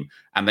promoted team,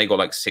 and they got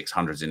like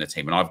 600s in the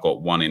team. And I've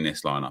got 1 in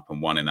this lineup,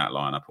 and 1 in that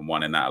lineup, and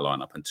 1 in that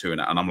lineup, and 2 in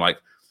that. And I'm like,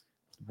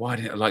 what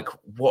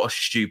a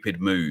stupid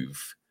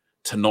move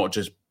to not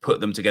just put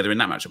them together in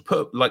that match.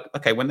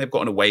 Okay, when they've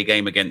got an away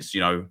game against,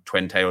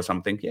 Twente or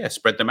something, yeah,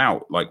 spread them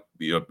out. Like,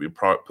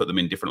 put them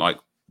in different like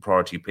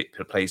priority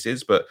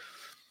places. But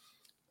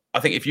I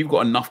think if you've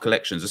got enough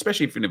collections,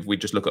 especially if we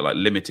just look at like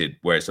limited,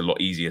 where it's a lot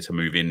easier to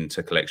move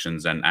into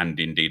collections and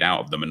indeed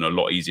out of them, and a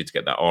lot easier to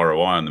get that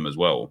ROI on them as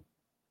well.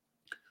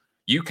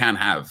 You can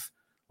have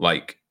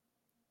like,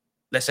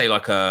 let's say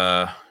like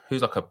a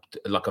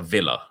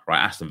Villa, right?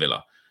 Aston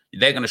Villa.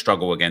 They're going to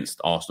struggle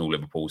against Arsenal,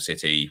 Liverpool,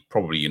 City,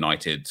 probably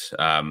United,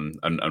 and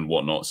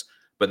whatnots,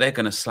 but they're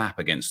going to slap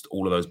against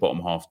all of those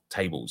bottom half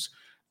tables.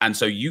 And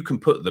so you can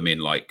put them in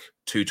like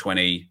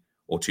 220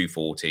 or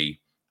 240,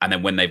 and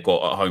then when they've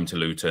got at home to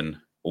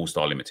Luton,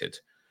 All-Star Limited.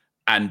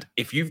 And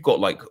if you've got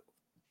like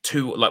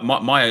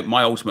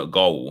my ultimate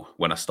goal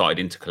when I started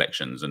into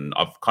collections, and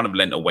I've kind of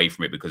lent away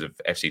from it because of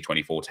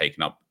FC24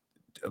 taking up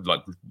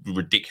like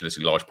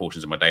ridiculously large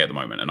portions of my day at the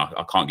moment, and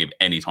I can't give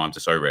any time to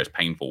Sorare. It's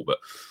painful, but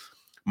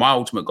my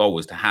ultimate goal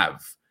was to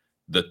have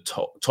the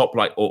top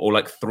like or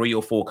like 3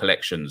 or 4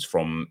 collections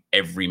from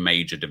every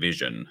major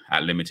division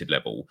at limited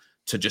level,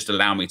 to just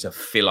allow me to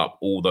fill up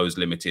all those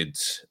limited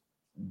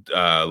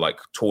like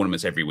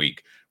tournaments every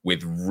week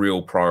with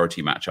real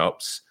priority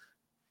matchups.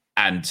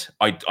 And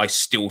I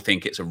still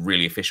think it's a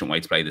really efficient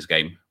way to play this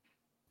game.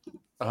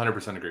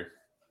 100% agree.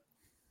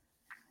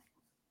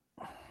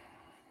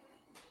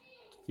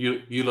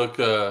 You look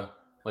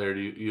Laird,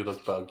 you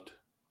look bugged.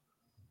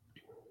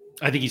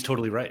 I think he's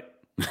totally right.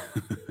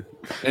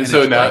 And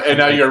so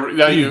now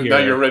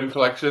your Ren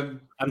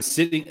collection. I'm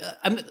sitting.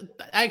 I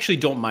actually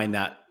don't mind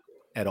that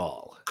at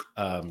all.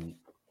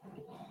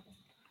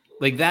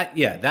 Like that,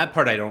 yeah, that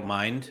part I don't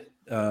mind.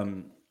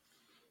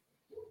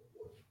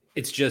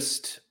 It's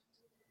just,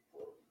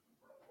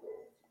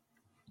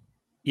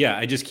 yeah,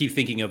 I just keep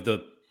thinking of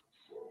the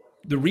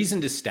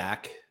reason to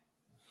stack.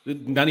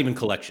 Not even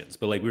collections,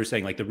 but like we were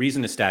saying, like the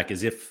reason to stack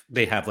is if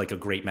they have like a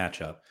great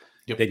matchup,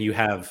 then you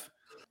have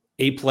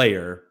a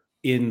player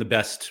in the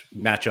best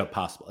matchup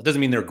possible. It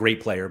doesn't mean they're a great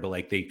player, but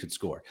like they could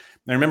score.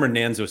 And I remember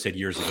Nanzo said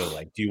years ago,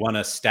 like, do you want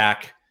to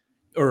stack?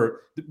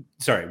 Or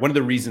sorry, one of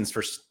the reasons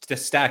for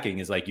stacking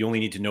is like you only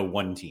need to know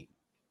one team.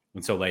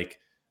 And so like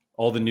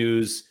all the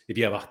news, if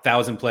you have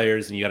 1,000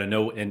 players and you got to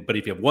know, but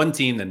if you have one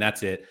team, then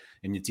that's it.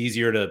 And it's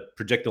easier to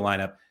project the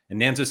lineup.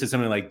 And Nanzo said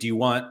something like, do you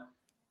want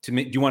to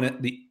make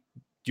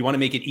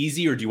it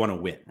easy, or do you want to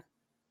win?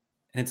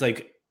 And it's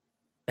like,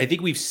 I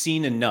think we've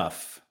seen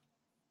enough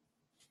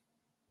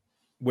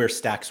where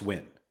stacks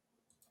win.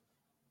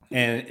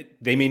 And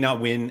they may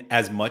not win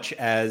as much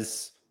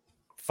as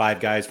 5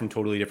 guys from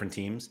totally different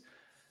teams,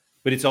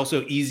 but it's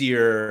also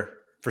easier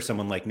for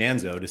someone like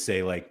Nanzo to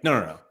say like,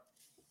 no,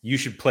 you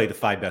should play the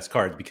 5 best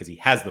cards because he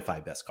has the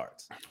 5 best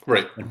cards.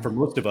 Right. And for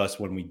most of us,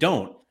 when we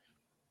don't,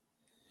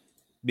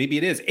 maybe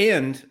it is.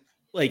 And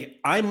like,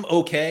 I'm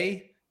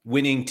okay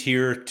winning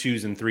tier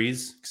 2s and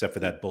 3s, except for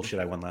that bullshit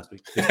I won last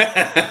week.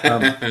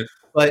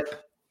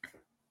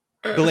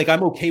 But like,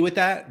 I'm okay with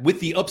that,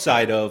 with the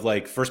upside of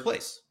like first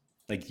place.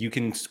 Like you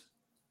can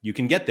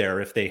get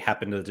there if they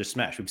happen to just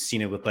smash. We've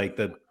seen it with like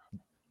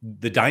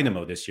the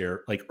Dynamo this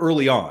year, like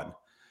early on,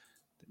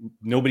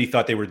 nobody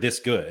thought they were this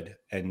good,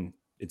 and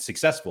it's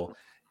successful.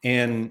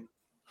 And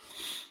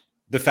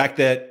the fact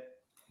that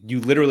you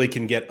literally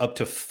can get up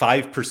to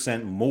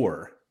 5%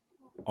 more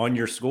on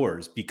your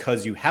scores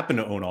because you happen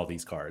to own all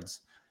these cards,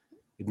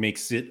 it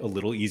makes it a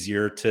little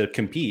easier to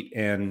compete.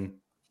 And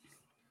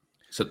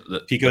so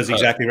Pico's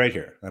exactly right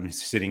here. I'm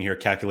sitting here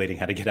calculating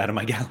how to get out of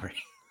my gallery.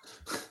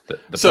 The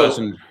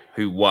person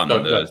who won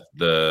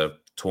the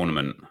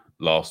tournament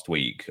last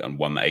week and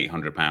won the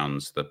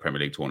 £800, the Premier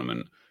League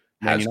tournament,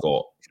 has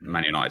got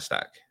Man United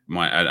stack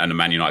and a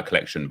Man United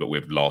collection, but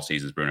with last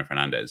season's Bruno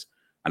Fernandes.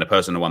 And the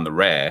person who won the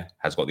rare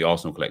has got the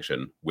Arsenal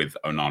collection with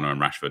Onana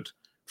and Rashford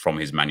from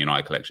his Man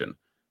United collection.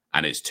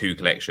 And it's 2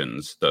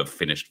 collections that have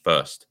finished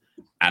first.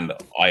 And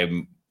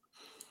I'm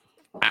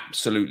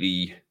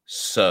absolutely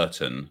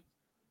certain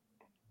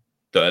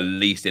that at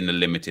least in the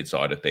limited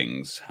side of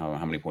things, how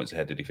many points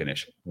ahead did he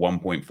finish?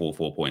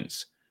 1.44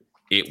 points.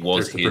 It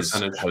was his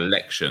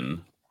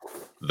collection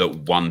that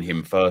won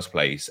him first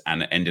place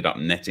and ended up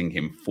netting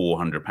him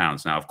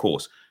 £400. Now, of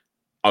course,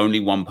 only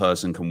one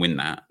person can win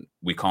that.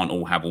 We can't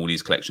all have all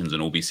these collections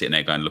and all be sitting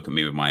there going, look at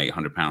me with my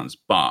 £800.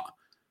 But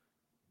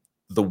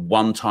the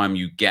one time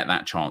you get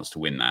that chance to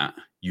win that,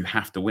 you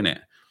have to win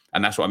it.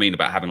 And that's what I mean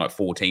about having like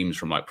 4 teams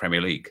from like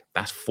Premier League.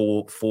 That's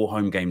four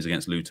home games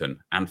against Luton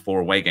and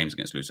 4 away games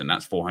against Luton.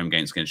 That's 4 home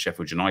games against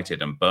Sheffield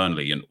United and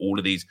Burnley and all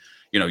of these.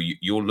 You know,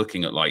 you're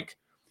looking at like,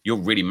 you're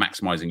really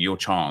maximizing your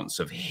chance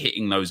of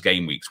hitting those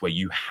game weeks where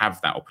you have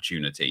that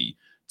opportunity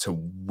to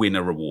win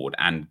a reward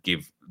and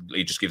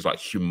it just gives like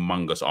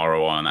humongous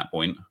ROI on that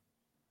point,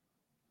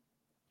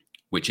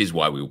 which is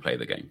why we will play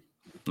the game.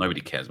 Nobody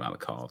cares about the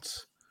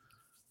cards.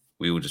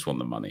 We all just want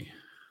the money.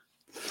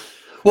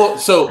 Well,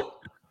 so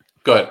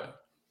go ahead.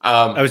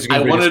 I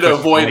wanted to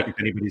avoid if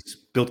anybody's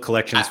built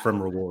collections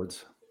from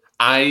rewards.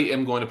 I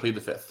am going to plead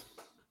the 5th.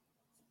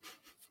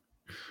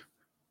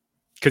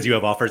 Because you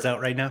have offers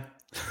out right now?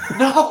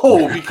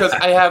 No, because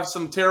I have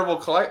some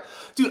terrible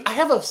Dude, I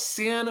have a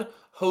San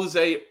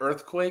Jose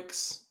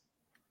Earthquakes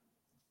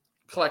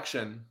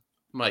collection,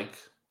 Mike.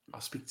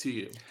 I'll speak to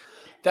you.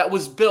 That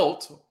was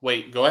built.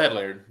 Wait, go ahead,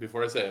 Laird,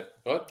 before I say it.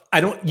 What?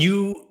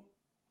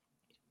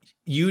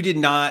 You did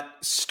not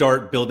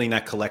start building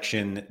that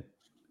collection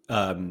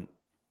to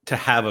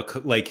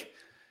have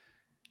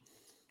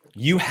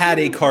you had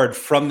a card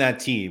from that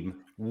team,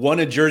 won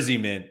a jersey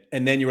mint,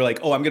 and then you were like,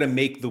 oh, I'm going to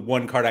make the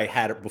one card I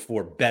had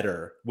before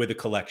better with a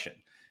collection.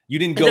 You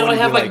didn't go. And now I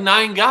have like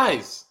 9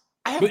 guys.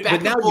 I have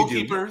backup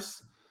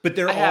goalkeepers. But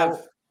they're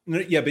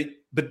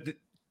but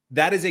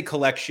that is a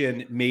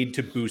collection made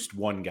to boost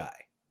one guy.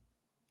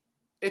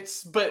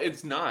 But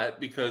it's not,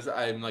 because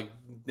I'm like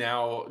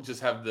now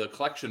just have the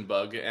collection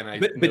bug,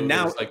 and but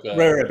now like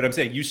right. But I'm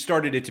saying you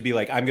started it to be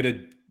like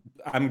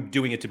I'm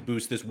doing it to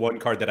boost this one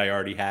card that I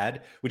already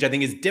had, which I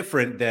think is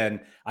different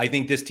than I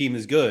think this team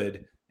is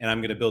good and I'm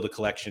going to build a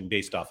collection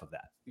based off of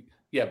that.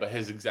 Yeah, but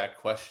his exact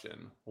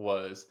question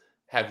was,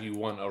 have you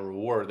won a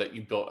reward that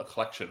you built a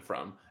collection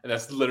from? And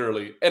that's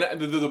literally,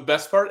 and the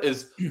best part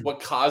is what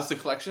caused the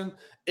collection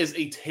is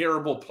a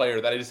terrible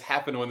player that I just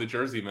happened to win the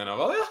jersey, man. I'm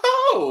like,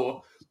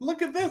 oh,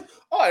 look at this.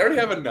 Oh, I already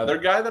have another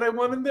guy that I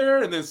won in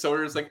there. And then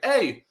Sawyer's like,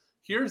 hey,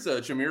 here's a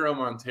Jamiro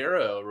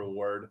Montero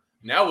reward.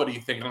 Now what do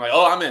you think? And I'm like,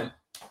 oh, I'm in.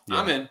 Yeah.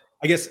 I'm in.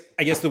 I guess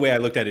the way I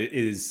looked at it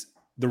is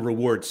the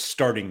reward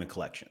starting the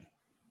collection,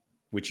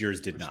 which yours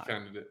did not.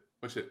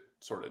 Which it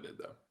sort of did,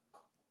 though.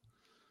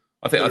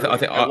 I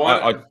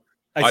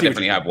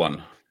definitely have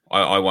one.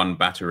 I won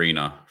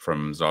Baturina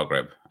from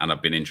Zagreb, and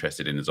I've been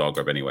interested in the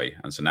Zagreb anyway.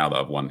 And so now that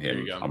I've won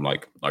him, I'm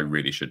like, I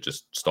really should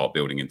just start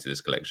building into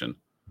this collection.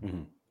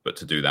 Mm-hmm. But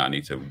to do that, I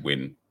need to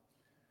win,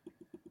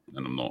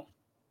 and I'm not.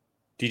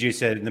 DJ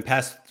said, in the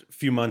past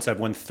few months, I've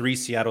won 3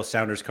 Seattle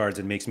Sounders cards,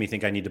 and makes me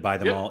think I need to buy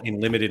them all. In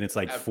limited, it's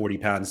like £40.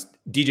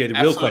 DJ,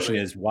 the real question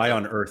is, why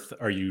on earth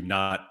are you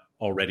not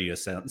already a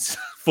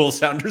full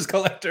Sounders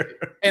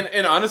collector?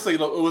 And honestly, it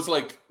was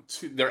like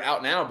they're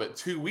out now, but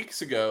 2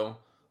 weeks ago,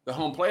 the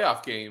home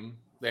playoff game,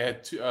 they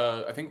had 2.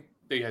 I think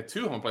they had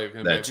 2 home playoff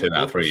games. They had 2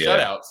 out of 3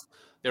 shutouts.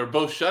 They were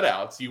both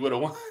shutouts. You would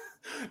have won.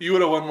 You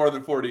would have won more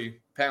than £40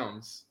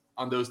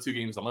 on those 2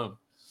 games alone.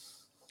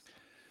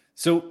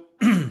 So.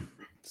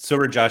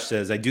 Sober Josh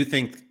says, I do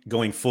think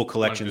going full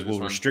collections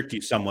will restrict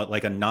you somewhat,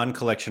 like a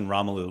non-collection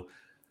Romulo,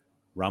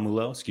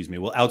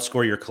 will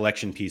outscore your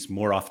collection piece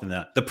more often than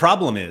that. The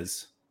problem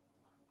is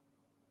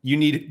you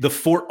need the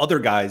 4 other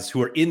guys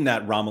who are in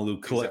that Romelu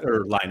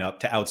lineup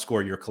to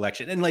outscore your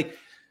collection. And like,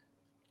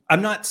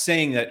 I'm not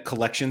saying that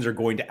collections are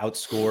going to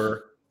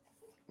outscore.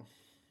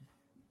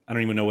 I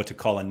don't even know what to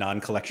call a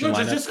non-collection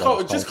lineup.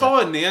 Just call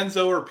a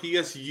Nanzo or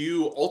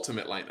PSU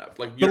ultimate lineup.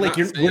 Like,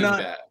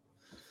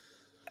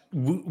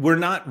 we're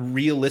not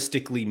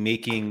realistically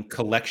making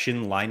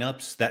collection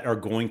lineups that are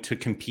going to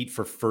compete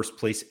for first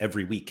place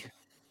every week.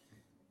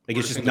 Like,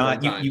 it's just not.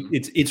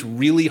 It's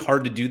really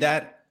hard to do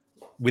that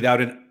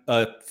without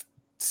a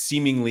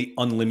seemingly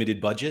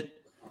unlimited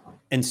budget.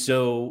 And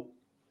so,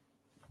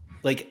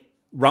 like,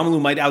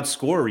 Romelu might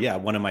outscore,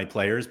 one of my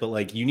players, but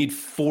like, you need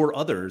 4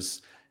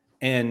 others,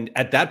 and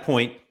at that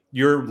point,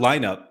 your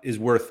lineup is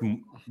worth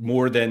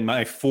more than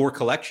my 4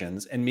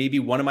 collections, and maybe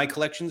one of my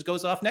collections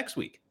goes off next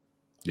week.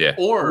 Yeah.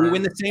 Or we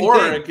win the same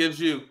thing. It gives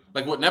you,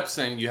 like what Nep's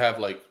saying, you have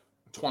like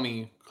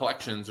 20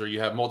 collections, or you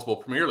have multiple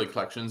Premier League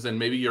collections, and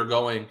maybe you're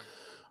going,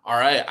 all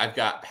right, I've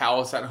got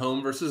Palace at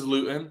home versus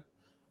Luton.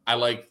 I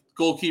like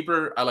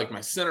goalkeeper. I like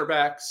my center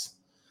backs.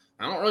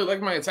 I don't really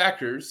like my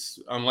attackers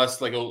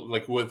unless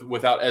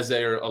without Eze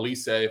or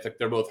Elise, if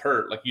they're both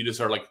hurt. Like, you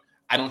just are like,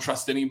 I don't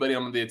trust anybody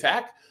on the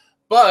attack.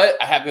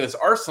 But I have this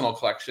Arsenal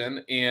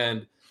collection,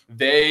 and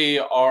they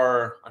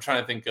are, I'm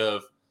trying to think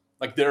of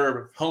Like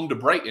they're home to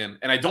Brighton,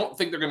 and I don't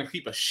think they're going to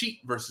keep a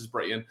sheet versus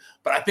Brighton,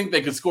 but I think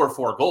they could score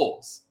 4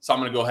 goals. So I'm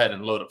going to go ahead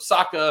and load up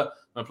Saka.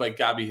 I'm going to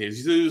play Gabi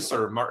Jesus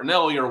or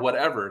Martinelli or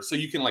whatever. So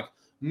you can like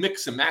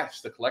mix and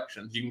match the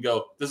collections. You can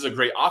go, this is a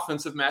great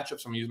offensive matchup,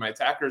 so I'm going to use my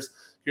attackers.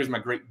 Here's my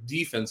great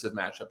defensive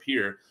matchup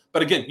here.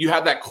 But again, you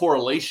have that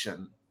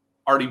correlation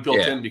already built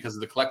in because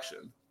of the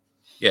collection.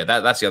 Yeah,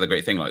 that's the other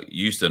great thing. Like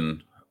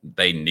Houston,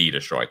 they need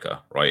a striker,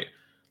 right?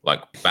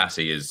 Like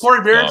Bassey is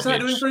Corey Baird's not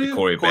doing for you?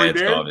 Corey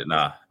Baird's garbage.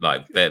 Nah,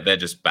 like they're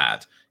just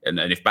bad. And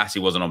if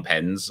Bassey wasn't on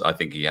pens, I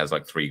think he has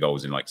like 3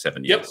 goals in like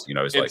 7 years. You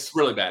know, it's like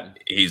really bad.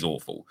 He's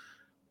awful.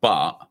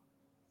 But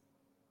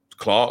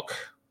Clark,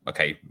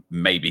 okay,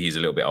 maybe he's a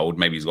little bit old.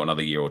 Maybe he's got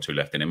another year or 2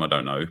 left in him. I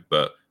don't know.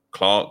 But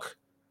Clark,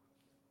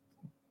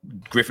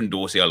 Griffin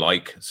Dorsey, I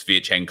like.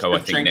 Sviatchenko, I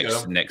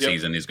think next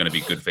season is going to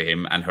be good for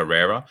him. And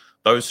Herrera.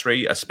 Those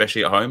 3,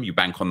 especially at home, you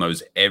bank on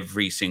those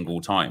every single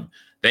time.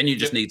 Then you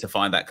just need to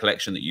find that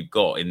collection that you've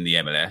got in the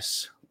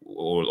MLS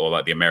or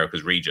like the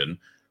Americas region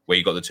where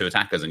you've got the 2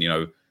 attackers. And, you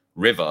know,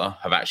 River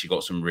have actually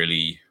got some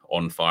really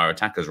on-fire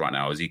attackers right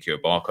now. Ezekiel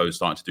Barco's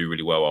starting to do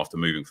really well after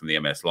moving from the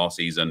MLS last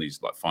season.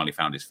 He's like finally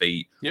found his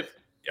feet. Yep.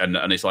 And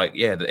it's like,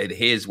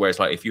 here's where it's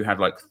like if you had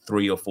like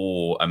 3 or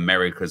 4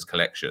 Americas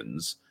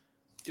collections,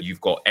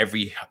 you've got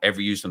every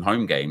Houston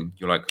home game,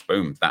 you're like,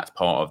 boom, that's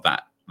part of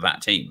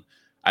that team.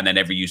 And then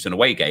every Houston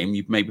away game,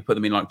 you maybe put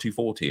them in like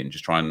 240 and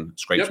just try and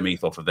scrape some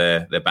ETH off of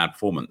their bad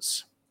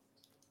performance.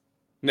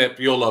 Nip,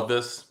 you'll love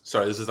this.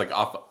 Sorry, this is like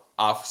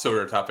off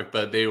sort of topic,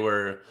 but they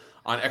were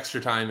on Extra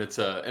Time. It's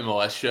a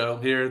MLS show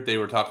here. They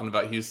were talking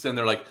about Houston.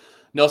 They're like,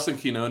 Nelson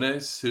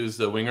Quinones, who's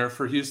the winger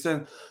for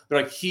Houston,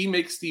 they're like, he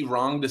makes the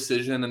wrong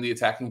decision in the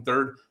attacking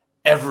third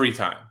every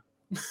time.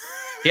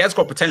 He has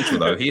got potential,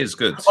 though. He is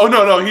good. Oh,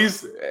 no,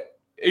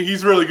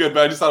 he's really good,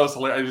 but I just thought it was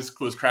hilarious. I just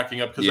was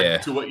cracking up because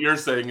like, to what you're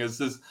saying is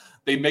this.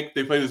 They play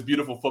this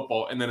beautiful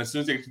football, and then as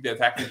soon as they get to the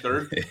attacking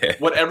third,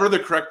 whatever the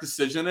correct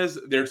decision is,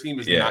 their team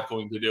is not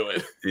going to do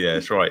it. Yeah,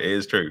 that's right. It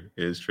is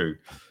true.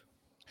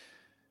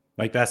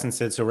 Mike Basson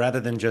said, so rather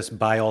than just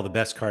buy all the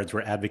best cards, we're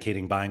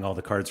advocating buying all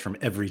the cards from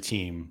every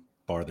team,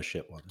 bar the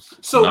shit ones.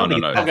 So no.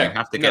 Okay. You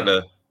have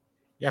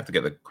to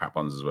get the crap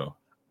ones as well.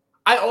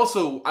 I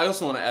also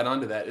want to add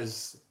on to that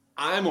is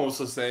I'm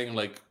also saying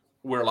like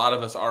where a lot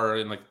of us are,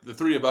 and like the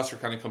 3 of us are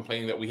kind of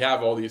complaining that we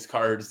have all these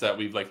cards that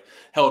we've like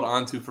held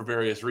onto for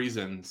various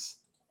reasons,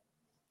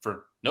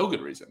 for no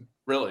good reason,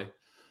 really.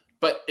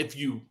 But if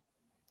you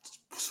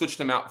switch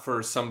them out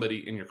for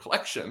somebody in your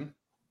collection,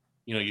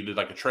 you know, you did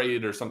like a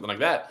trade or something like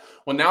that.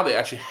 Well, now they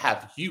actually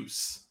have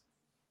use.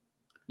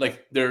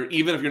 Like they're,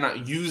 even if you're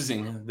not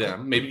using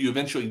them, maybe you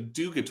eventually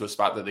do get to a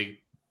spot that they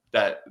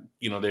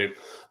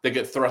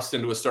get thrust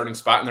into a starting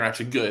spot and they're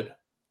actually good.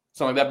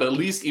 Something like that, but at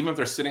least even if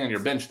they're sitting on your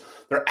bench,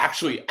 they're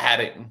actually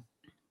adding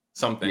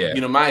something. Yeah.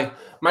 You know, my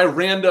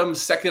random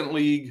second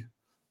league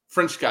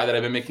French guy that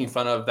I've been making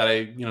fun of that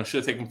I should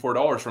have taken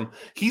 $4 from,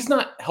 he's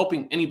not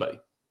helping anybody.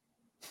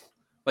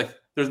 Like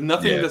there's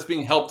nothing that's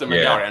being helped in my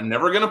gallery. I'm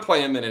never gonna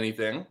play him in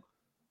anything.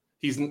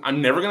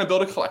 I'm never gonna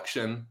build a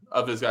collection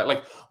of his guy.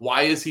 Like,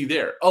 why is he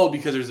there? Oh,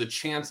 because there's a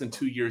chance in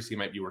 2 years he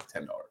might be worth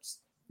 $10.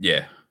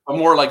 Yeah, but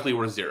more likely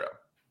worth 0.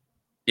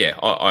 Yeah,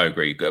 I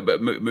agree. But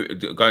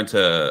going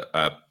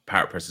to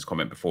Parrot Press's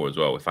comment before as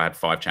well, if I had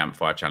 5 champ,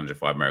 5 challenger,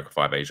 5 America,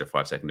 5 Asia,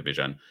 5 second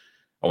division,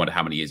 I wonder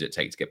how many years it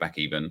takes to get back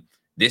even.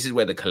 This is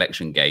where the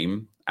collection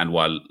game, and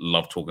why I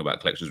love talking about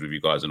collections with you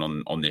guys and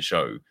on this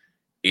show,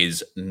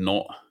 is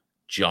not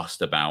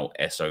just about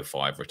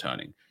SO5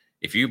 returning.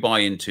 If you buy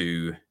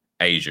into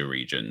Asia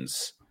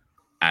regions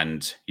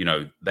and, you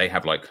know, they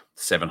have like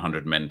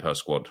 700 men per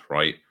squad,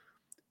 right?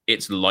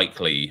 It's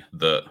likely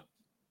that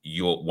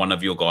one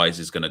of your guys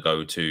is going to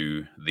go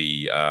to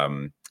the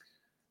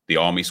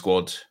army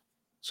squad.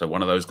 So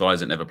one of those guys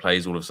that never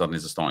plays all of a sudden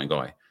is a starting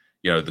guy.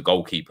 You know, the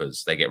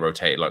goalkeepers, they get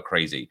rotated like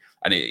crazy.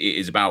 And it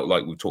is about,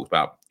 like we've talked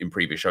about in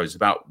previous shows, it's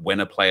about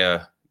when a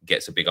player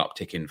gets a big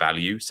uptick in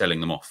value, selling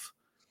them off.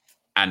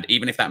 And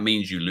even if that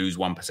means you lose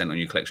 1% on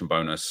your collection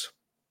bonus,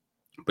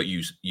 but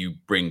you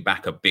bring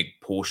back a big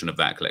portion of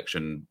that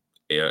collection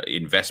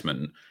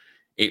investment,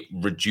 it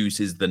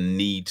reduces the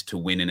need to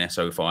win in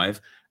SO5.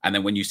 And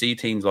then when you see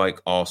teams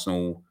like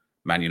Arsenal,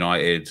 Man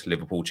United,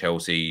 Liverpool,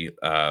 Chelsea,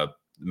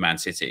 Man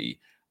City,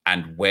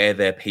 and where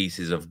their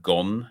pieces have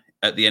gone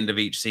at the end of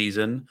each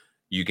season,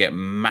 you get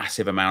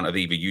massive amount of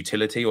either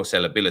utility or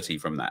sellability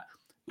from that.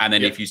 And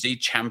then if you see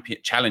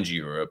Challenger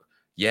Europe,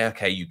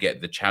 you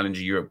get the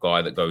Challenger Europe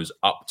guy that goes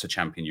up to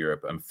Champion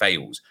Europe and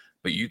fails.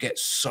 But you get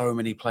so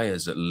many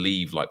players that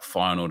leave like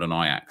Feyenoord and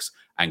Ajax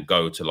and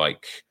go to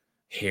like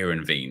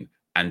Heerenveen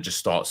and just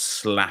start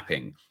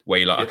slapping, where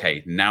you're like,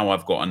 okay, now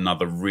I've got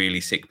another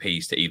really sick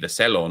piece to either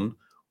sell on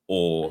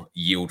or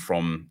yield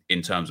from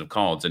in terms of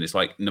cards. And it's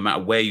like, no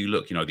matter where you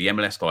look, you know, the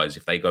MLS guys,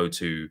 if they go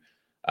to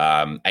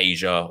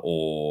Asia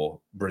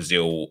or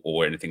Brazil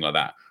or anything like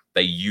that,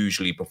 they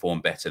usually perform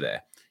better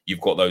there.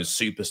 You've got those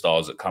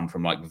superstars that come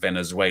from like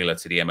Venezuela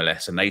to the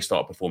MLS and they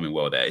start performing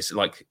well there. It's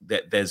like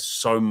there's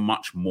so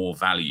much more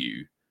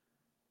value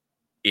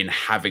in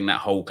having that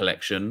whole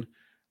collection.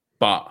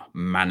 but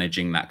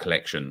managing that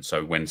collection.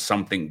 So when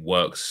something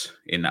works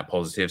in that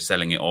positive,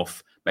 selling it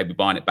off, maybe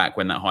buying it back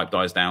when that hype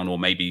dies down, or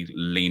maybe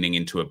leaning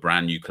into a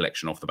brand new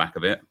collection off the back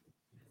of it.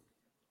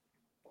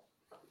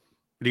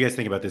 What do you guys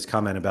think about this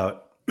comment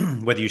about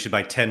whether you should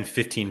buy 10,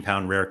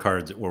 15-pound rare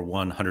cards or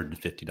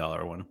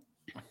 $150 one?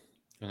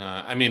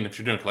 I mean, if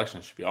you're doing a collection,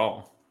 it should be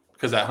all.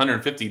 Because that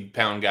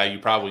 150-pound guy you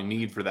probably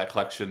need for that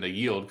collection to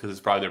yield because it's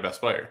probably their best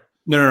player.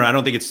 No. I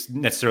don't think it's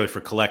necessarily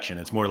for collection.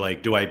 It's more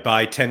like, do I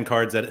buy 10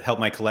 cards that help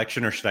my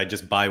collection, or should I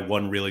just buy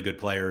one really good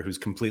player who's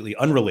completely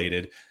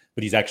unrelated,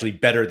 but he's actually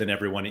better than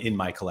everyone in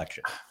my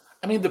collection?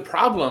 I mean, the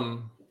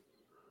problem,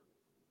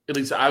 at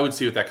least I would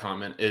see with that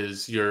comment,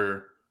 is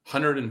your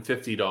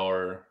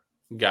 $150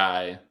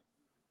 guy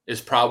is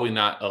probably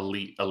not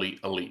elite.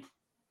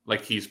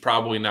 Like, he's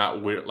probably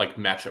not like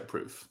matchup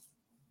proof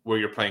where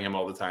you're playing him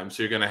all the time.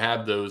 So you're going to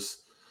have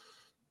those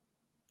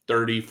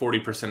 30,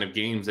 40% of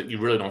games that you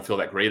really don't feel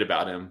that great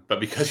about him,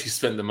 but because you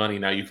spent the money,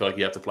 now you feel like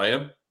you have to play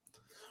him.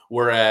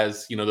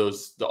 Whereas, you know,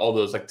 all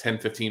those like 10,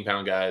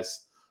 15-pound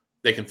guys,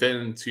 they can fit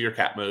into your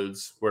cap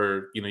modes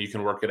where, you know, you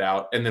can work it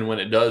out. And then when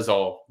it does,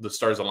 all the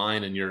stars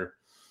align and your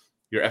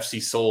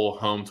FC Seoul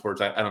home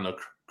towards, I don't know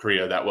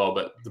Korea that well,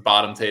 but the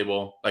bottom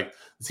table, like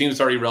the team's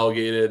already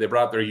relegated. They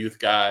brought their youth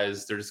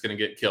guys. They're just going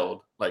to get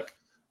killed. Like,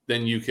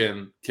 then you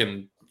can,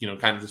 you know,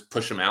 kind of just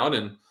push them out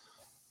and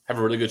have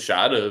a really good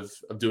shot of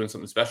doing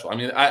something special. I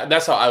mean,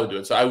 that's how I would do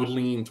it. So I would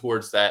lean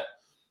towards that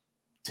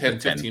 10,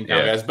 15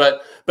 pound guys.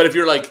 But if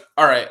you're like,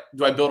 all right,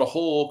 do I build a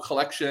whole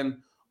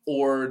collection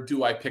or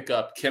do I pick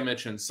up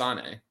Kimmich and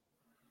Sane?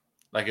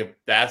 Like, if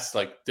that's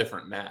like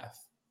different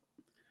math.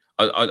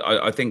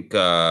 I think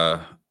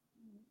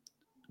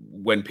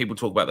when people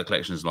talk about the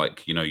collections,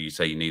 like, you know, you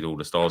say you need all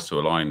the stars to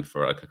align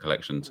for like a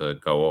collection to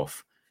go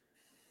off.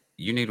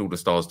 You need all the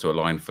stars to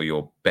align for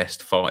your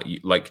best five.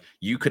 Like,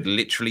 you could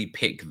literally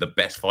pick the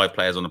best 5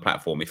 players on the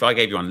platform. If I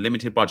gave you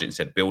unlimited budget and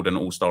said build an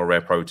all-star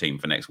rare pro team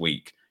for next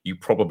week, you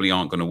probably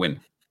aren't going to win.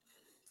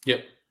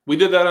 Yep. We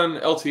did that on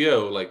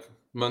LTO like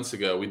months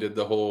ago. We did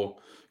the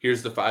whole,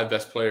 here's the 5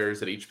 best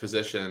players at each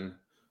position.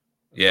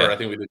 Yeah. I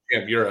think we did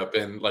Camp Europe.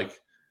 And like,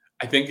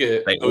 I think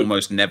they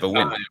almost never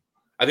win.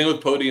 I think it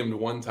was podiumed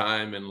one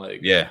time in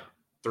like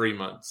 3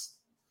 months.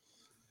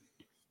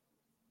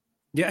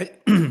 Yeah.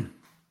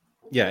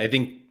 Yeah, I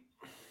think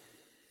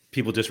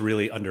people just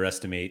really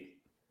underestimate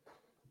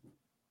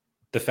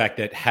the fact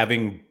that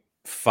having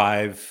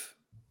 5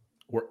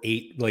 or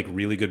 8 like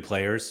really good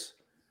players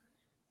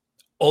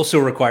also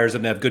requires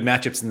them to have good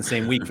matchups in the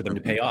same week for them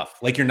to pay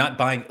off. Like, you're not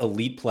buying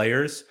elite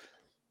players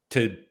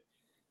to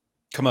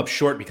come up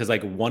short because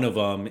like one of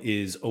them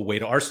is away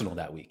to Arsenal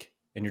that week.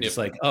 And you're just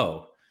like,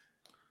 oh,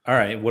 all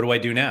right, what do I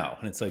do now?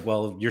 And it's like,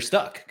 well, you're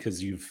stuck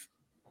because you've.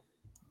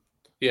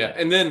 Yeah.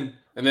 And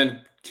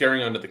then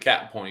carrying on to the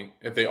cap point,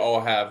 if they all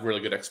have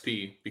really good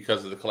XP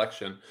because of the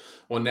collection,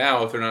 well,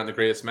 now if they're not in the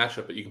greatest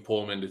matchup, but you can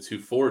pull them into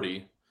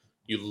 240,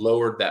 you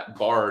lowered that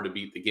bar to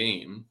beat the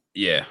game.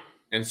 Yeah.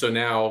 And so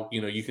now,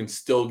 you know, you can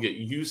still get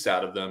use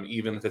out of them,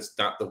 even if it's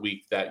not the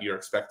week that you're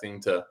expecting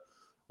to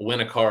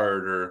win a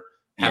card or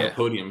have a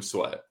podium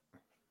sweat.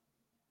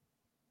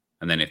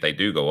 And then if they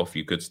do go off,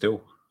 you could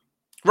still.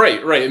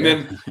 Right. And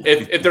then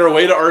if they're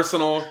away to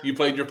Arsenal, you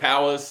played your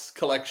Palace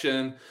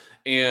collection,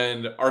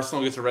 and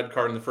Arsenal gets a red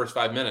card in the first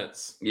 5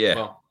 minutes. Yeah.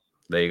 Well,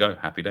 there you go.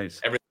 Happy days.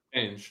 Everything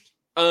changed.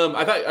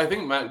 I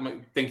think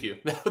thank you.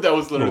 That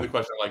was literally the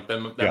question. Like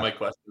my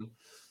question.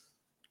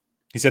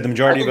 He said the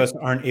majority of us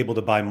aren't able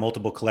to buy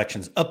multiple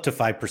collections up to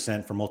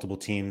 5% for multiple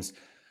teams.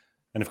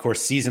 And of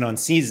course, season on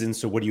season.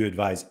 So what do you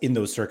advise in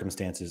those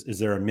circumstances? Is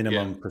there a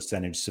minimum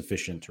percentage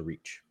sufficient to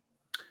reach?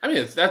 I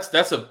mean,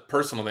 that's a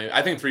personal thing.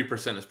 I think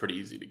 3% is pretty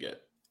easy to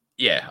get.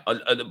 Yeah.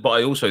 But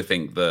I also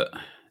think that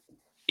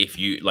if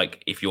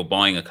you're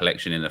buying a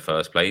collection in the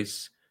first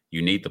place,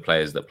 you need the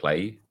players that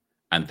play,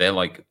 and they're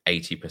like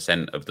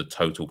 80% of the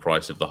total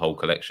price of the whole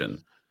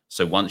collection.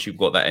 So once you've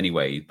got that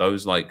anyway,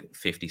 those like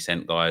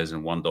 50-cent guys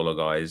and $1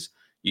 guys,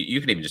 you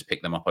can even just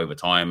pick them up over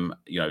time.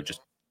 You know,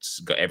 just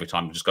every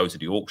time, just go to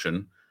the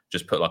auction,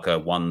 just put like a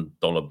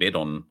 $1 bid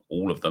on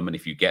all of them. And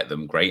if you get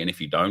them, great. And if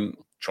you don't,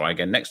 try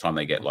again next time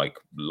they get like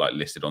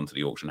listed onto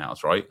the auction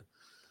house, right?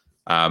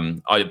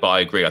 But I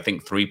agree. I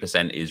think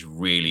 3% is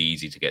really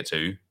easy to get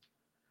to.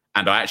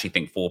 And I actually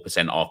think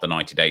 4% after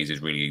 90 days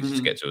is really easy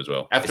to get to as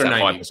well. After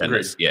 90, 5%,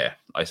 it's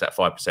that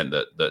 5%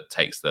 that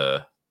takes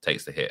the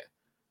hit.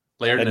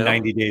 And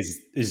 90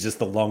 days is just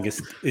the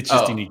longest. It's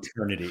just an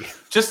eternity.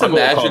 Just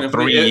imagine if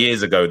 3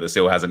 years ago that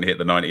still hasn't hit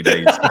the 90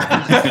 days.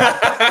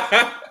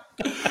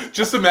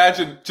 Just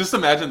imagine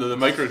the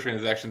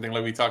microtransaction thing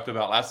like we talked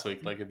about last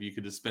week. Like, if you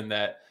could just spend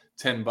that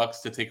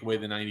 $10 to take away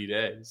the 90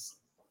 days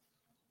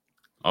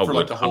for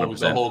like the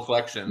whole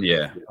collection.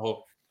 Yeah.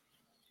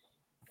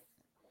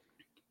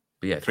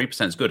 But yeah,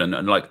 3% is good.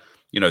 And like,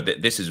 you know,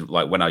 this is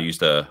like when I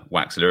used to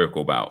wax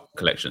lyrical about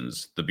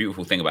collections. The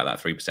beautiful thing about that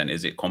 3%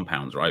 is it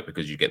compounds, right?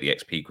 Because you get the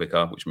XP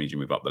quicker, which means you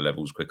move up the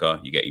levels quicker.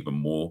 You get even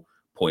more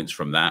points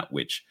from that,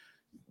 which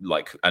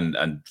like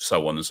and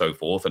so on and so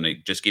forth. And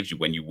it just gives you,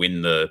 when you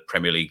win the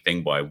Premier League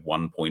thing by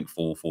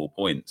 1.44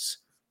 points,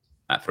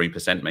 that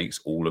 3% makes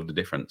all of the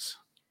difference.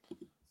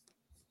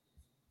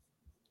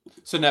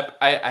 So Nep,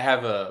 I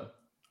have a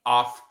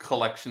off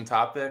collection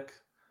topic,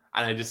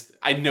 and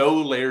I know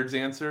Laird's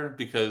answer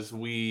because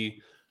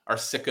we are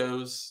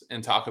sickos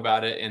and talk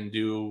about it and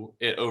do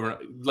it over.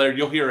 Laird,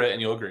 you'll hear it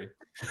and you'll agree.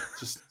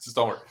 Just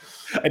don't worry.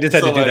 I just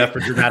had to do that for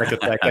dramatic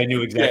effect. I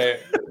knew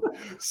exactly. Yeah.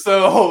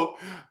 So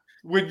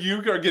when you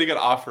are getting an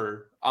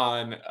offer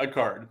on a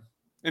card,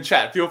 and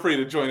chat, feel free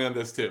to join in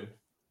this too.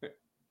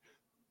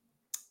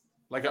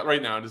 Like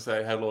right now, just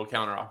I had little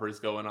counter offers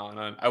going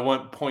on. I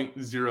want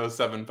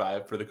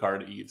 0.075 for the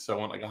card ETH, so I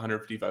want like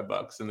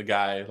 $155, and the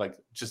guy like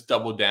just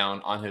doubled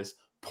down on his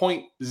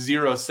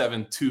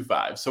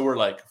 0.0725. So we're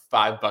like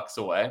 $5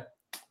 away.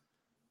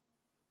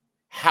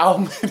 How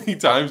many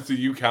times do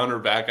you counter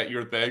back at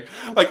your thing?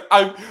 Like,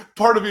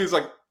 part of me is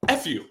like,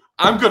 F you.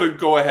 I'm gonna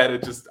go ahead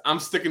and I'm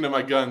sticking to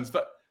my guns,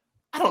 but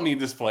I don't need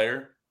this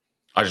player.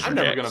 I'm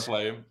never gonna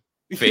play him.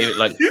 It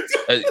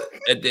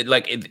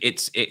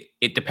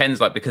depends,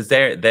 like, because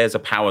there's a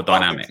power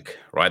dynamic,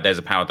 right? There's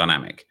a power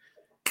dynamic.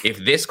 If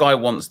this guy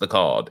wants the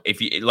card, if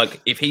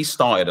he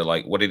started at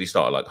like, what did he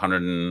start at, like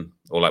 100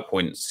 or like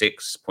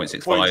 0.6,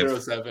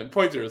 0.65?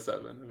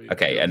 0.07. I mean,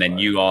 okay, and then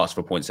you asked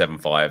for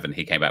 0.75 and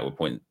he came back with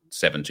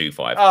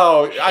 0.725.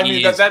 Oh, I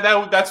mean,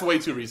 that's way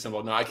too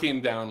reasonable. No, I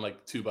came down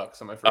like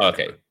 $2 on my first.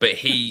 Okay, but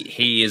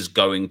he is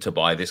going to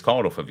buy this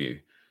card off of you.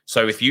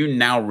 So if you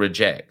now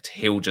reject,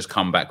 he'll just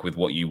come back with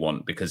what you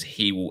want, because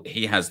he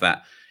has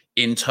that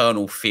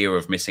internal fear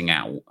of missing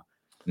out,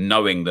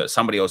 knowing that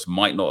somebody else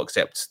might not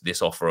accept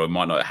this offer or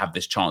might not have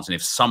this chance. And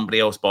if somebody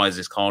else buys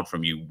this card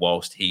from you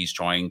whilst he's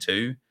trying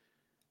to,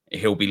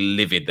 he'll be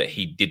livid that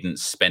he didn't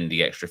spend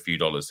the extra few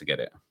dollars to get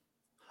it.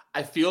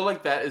 I feel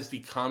like that is the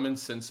common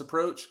sense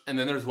approach. And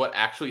then there's what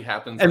actually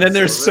happens. And then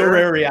there's so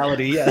rare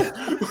reality. Yeah.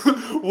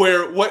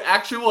 Where what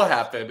actually will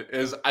happen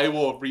is I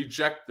will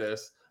reject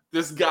this.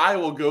 This guy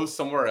will go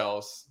somewhere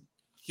else.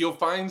 He'll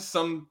find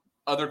some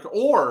other,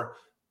 or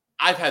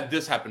I've had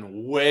this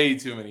happen way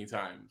too many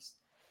times.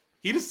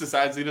 He just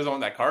decides he doesn't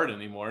want that card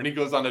anymore, and he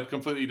goes on to a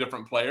completely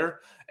different player,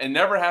 and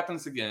never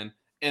happens again.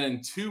 And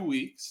in 2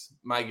 weeks,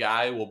 my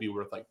guy will be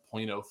worth like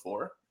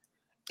 0.04.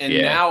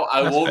 And now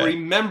I will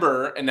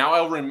remember,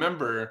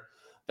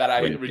 that I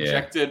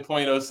rejected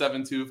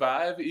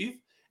 0.0725 ETH,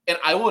 and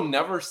I will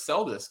never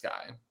sell this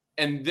guy.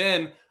 And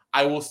then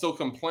I will still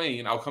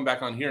complain. I'll come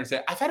back on here and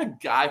say, I've had a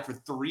guy for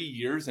 3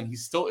 years and he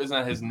still isn't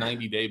at his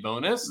 90-day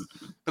bonus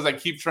because I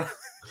keep trying.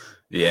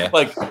 Yeah.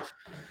 Like,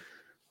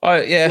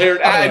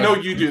 Laird, I know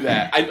you do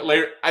that. I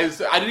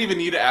didn't even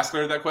need to ask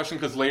Laird that question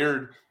because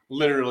Laird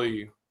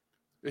literally,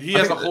 he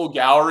has a whole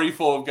gallery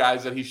full of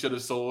guys that he should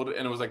have sold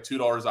and it was like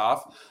 $2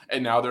 off.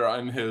 And now they're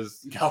on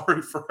his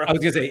gallery for. I was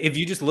going to say, if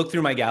you just look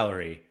through my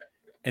gallery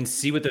and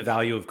see what the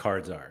value of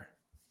cards are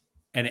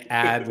and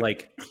add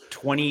like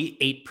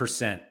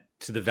 28%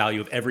 to the value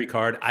of every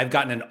card, I've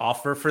gotten an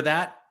offer for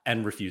that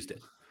and refused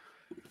it.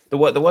 The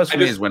worst for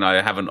me is when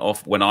I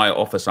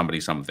offer somebody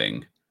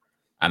something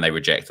and they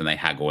reject and they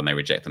haggle and they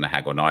reject and they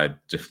haggle and I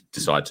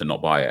decide to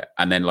not buy it.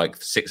 And then like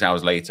 6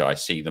 hours later, I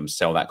see them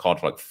sell that card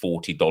for like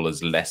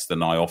 $40 less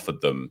than I offered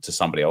them to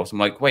somebody else. I'm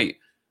like, wait,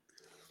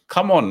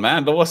 come on,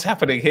 man, what's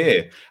happening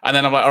here? And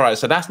then I'm like, all right,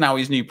 so that's now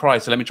his new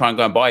price. So let me try and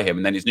go and buy him.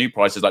 And then his new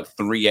price is like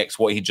 3x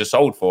what he just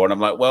sold for. And I'm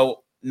like,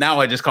 well, now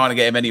I just kind of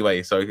get him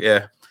anyway. So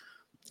yeah.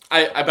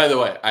 I by the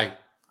way,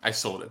 I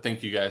sold it.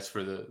 Thank you guys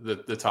for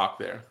the talk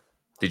there.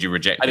 Did you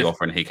reject the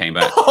offer and he came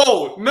back?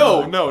 Oh,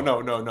 no,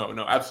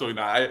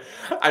 absolutely not.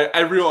 I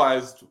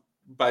realized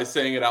by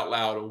saying it out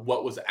loud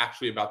what was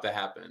actually about to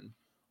happen,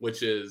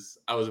 which is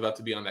I was about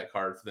to be on that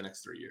card for the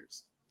next 3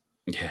 years.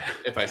 Yeah.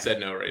 If I said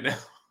no right now.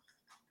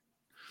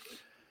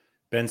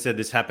 Ben said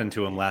this happened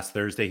to him last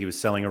Thursday. He was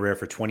selling a rare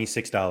for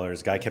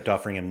 $26. Guy kept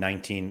offering him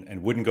 19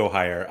 and wouldn't go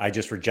higher. I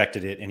just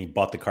rejected it and he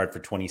bought the card for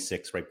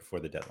 26 right before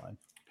the deadline.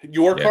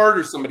 Your card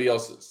or somebody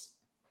else's?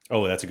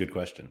 Oh, that's a good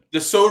question.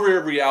 The so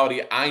rare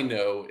reality I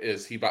know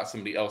is he bought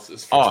somebody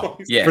else's for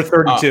for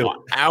 32.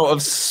 Out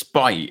of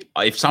spite,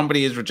 if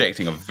somebody is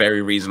rejecting a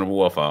very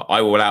reasonable offer,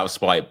 I will out of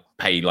spite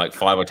pay like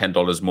 $5 or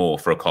 $10 more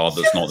for a card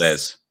that's not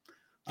theirs.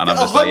 And I'm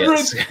just like,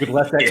 with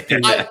less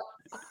XP.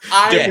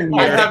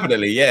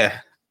 Definitely, yeah.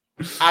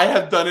 I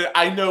have done it.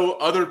 I know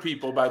other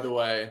people, by the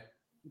way,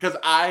 because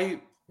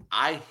I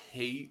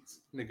hate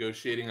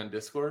negotiating on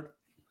Discord.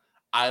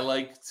 I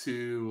like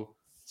to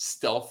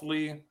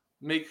stealthily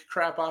make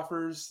crap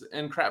offers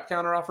and crap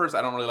counter offers.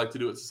 I don't really like to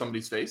do it to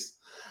somebody's face.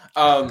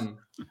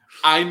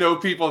 I know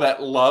people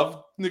that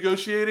love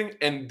negotiating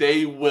and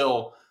they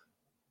will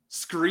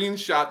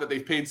screenshot that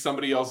they've paid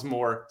somebody else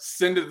more,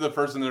 send it to the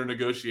person they're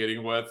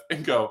negotiating with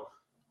and go.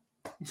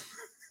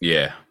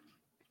 Yeah.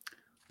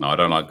 No, I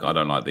don't like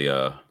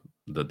the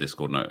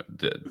Discord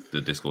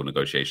the Discord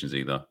negotiations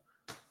either.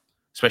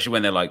 Especially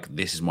when they're like,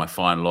 this is my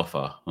final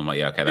offer. I'm like,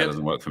 yeah, okay, that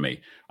doesn't work for me.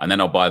 And then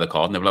I'll buy the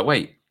card and they're like,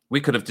 wait, we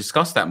could have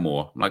discussed that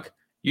more. I'm like,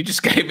 You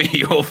just gave me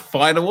your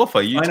final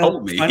offer. You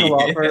told me. Final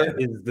offer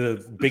is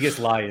the biggest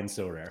lie in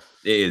So Rare.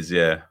 It is,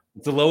 yeah.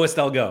 It's the lowest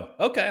I'll go.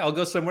 Okay, I'll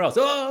go somewhere else.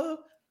 Oh,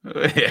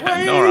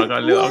 yeah, no, I'll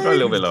go a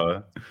little bit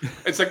lower.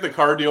 It's like the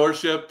car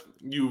dealership.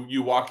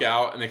 You walk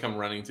out and they come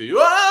running to you.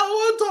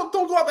 Oh,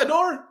 don't go out that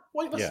door.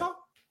 Wait, let's talk.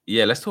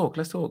 Yeah, let's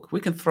talk. We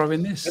can throw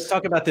in this. Let's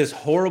talk about this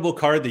horrible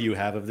card that you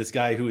have of this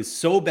guy who is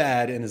so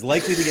bad and is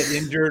likely to get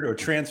injured or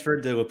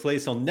transferred to a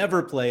place he'll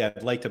never play.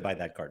 I'd like to buy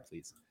that card,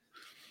 please.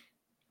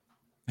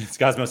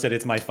 Scosmo said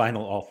it's my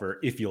final offer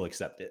if you'll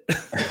accept it.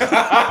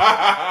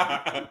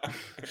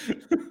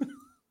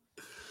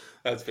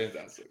 That's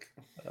fantastic.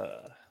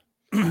 I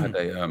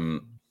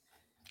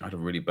had a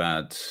really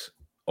bad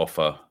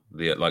offer.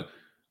 Like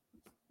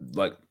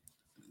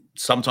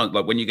sometimes,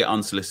 like when you get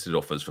unsolicited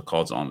offers for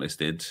cards that aren't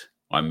listed,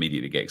 I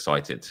immediately get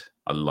excited.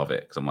 I love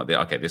it because I'm like,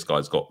 okay, this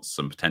guy's got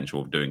some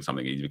potential of doing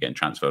something, either getting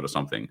transferred or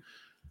something.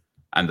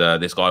 And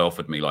this guy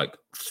offered me like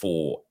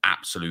 4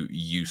 absolute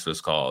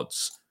useless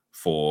cards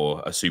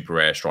for a super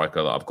rare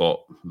striker that I've got.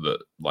 That,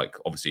 like,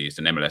 obviously it's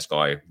an MLS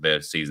guy.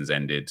 Their season's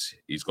ended.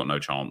 He's got no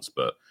chance,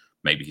 but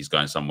maybe he's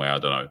going somewhere. I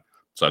don't know.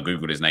 So I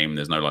Googled his name.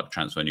 There's no like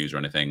transfer news or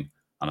anything.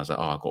 And I was like,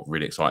 I got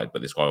really excited.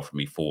 But this guy offered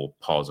me 4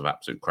 piles of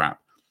absolute crap.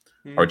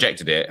 I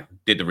rejected it,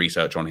 did the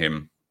research on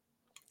him,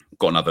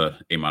 got another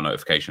email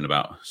notification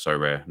about So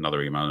Rare,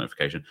 another email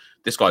notification.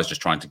 This guy's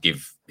just trying to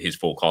give his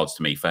 4 cards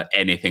to me for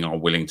anything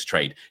I'm willing to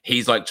trade.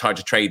 He's like tried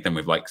to trade them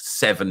with like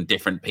 7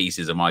 different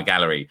pieces of my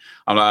gallery.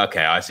 I'm like,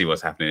 okay, I see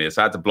what's happening here.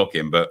 So I had to block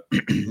him. But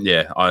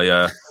yeah,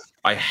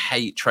 I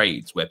hate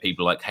trades where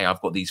people are like, hey,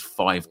 I've got these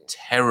 5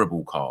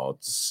 terrible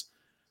cards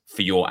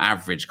for your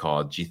average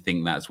card. Do you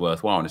think that's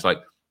worthwhile? And it's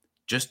like,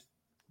 just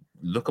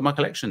look at my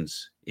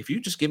collections. If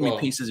you just give me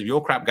pieces of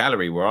your crap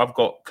gallery where I've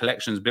got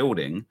collections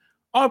building,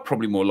 I'm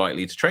probably more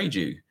likely to trade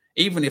you,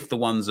 even if the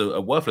ones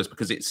are worthless,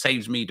 because it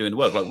saves me doing the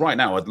work. Like right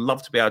now, I'd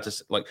love to be able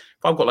to, like,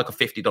 if I've got like a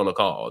 $50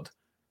 card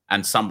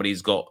and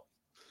somebody's got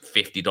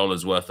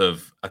 $50 worth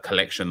of a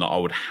collection that I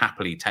would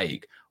happily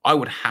take, I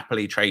would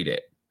happily trade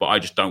it, but I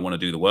just don't want to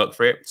do the work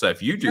for it. So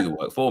if you do the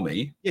work for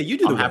me,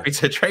 I'm happy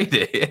to trade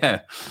it.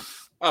 Yeah.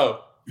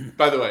 Oh,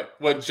 by the way,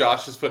 what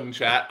Josh has put in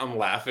chat, I'm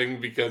laughing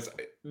because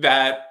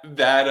that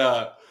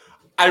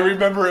I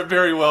remember it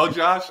very well,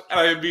 Josh. And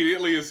I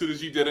immediately, as soon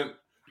as you didn't,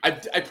 I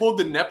pulled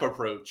the NEP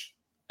approach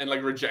and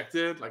like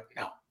rejected, like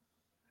no.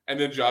 And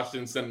then Josh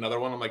didn't send another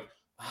one. I'm like,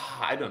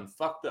 I done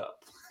fucked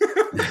up.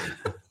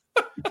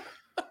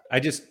 I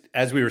just,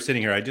 as we were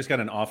sitting here, I just got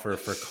an offer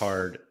for a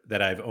card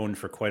that I've owned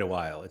for quite a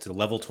while. It's a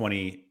level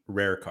 20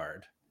 rare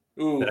card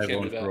that I've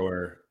owned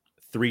for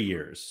 3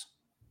 years.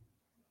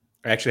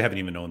 I actually haven't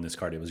even owned this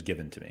card. It was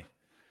given to me.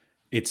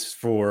 It's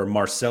for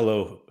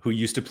Marcelo, who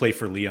used to play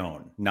for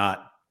Lyon,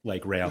 not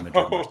like Real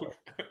Madrid. Oh.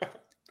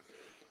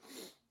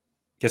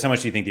 Guess how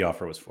much do you think the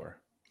offer was for?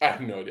 I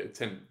have no idea.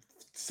 $6.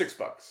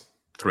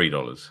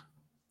 $3.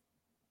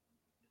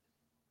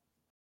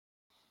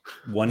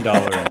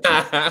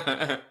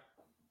 $1.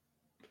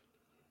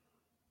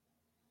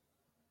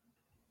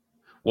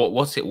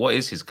 What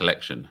is his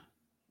collection?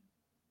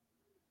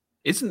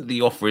 Isn't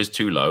the offer is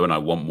too low and I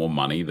want more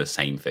money the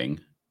same thing?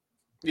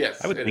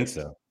 Yes, I would think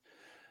so.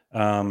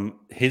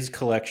 His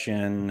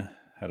collection.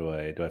 Do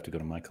I have to go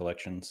to my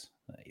collections?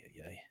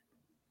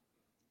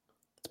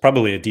 It's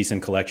probably a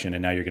decent collection,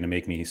 and now you're going to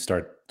make me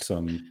start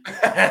some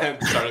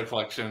start a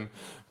collection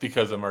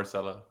because of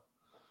Marcelo.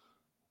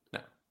 No,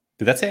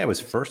 did that say I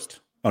was first?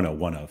 Oh no,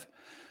 one of.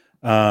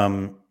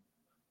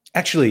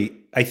 Actually,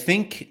 I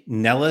think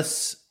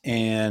Nellis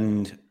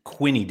and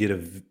Quinny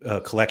did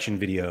a collection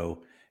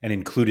video and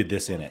included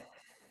this in it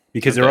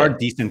because there are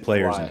decent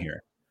players in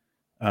here.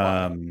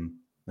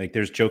 Like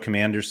there's Joe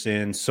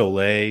Commanderson,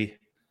 Soleil.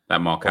 That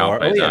Marcal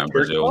plays out in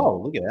Brazil.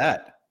 Oh, look at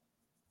that.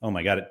 Oh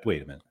my God.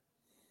 Wait a minute.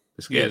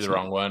 This is the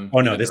wrong one.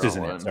 Oh no, this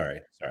isn't it. Sorry.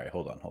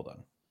 Hold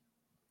on.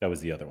 That was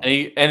the other one.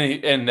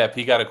 And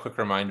he got a quick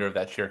reminder of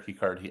that Cherokee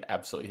card he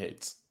absolutely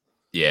hates.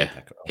 Yeah.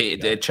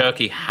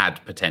 Cherokee had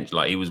potential.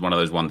 Like he was one of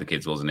those wonder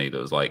kids, wasn't he? That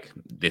was like,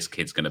 this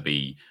kid's going to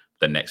be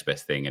the next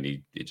best thing. And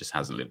it just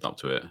hasn't lived up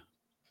to it.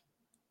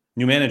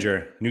 New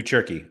manager, new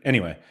Cherokee.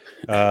 Anyway.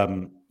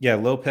 Yeah,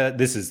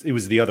 Lopez. It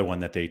was the other one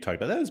that they talked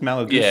about. That was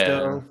Malo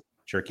Gusto,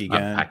 Cherokee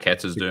again.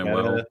 Paqueta's doing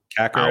well.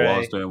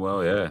 Aouar's doing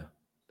well, yeah.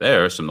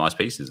 There are some nice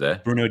pieces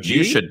there. Bruno G.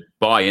 You should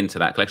buy into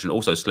that collection.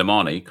 Also,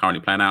 Slimani, currently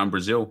playing out in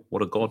Brazil.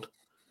 What a god.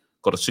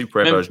 Got a super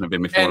rare version of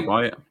him if you want to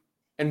buy it.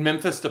 And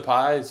Memphis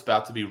Depay is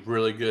about to be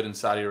really good in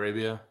Saudi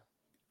Arabia.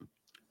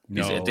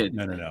 No.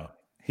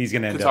 He's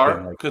going to end up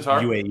in like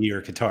Qatar? UAE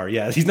or Qatar.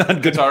 Yeah, he's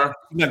not good. Qatar.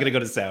 He's not going to go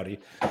to Saudi.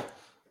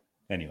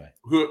 Anyway.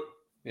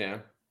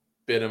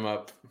 Bid him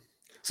up.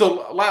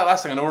 So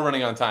last thing, I know we're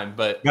running on time,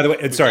 but by the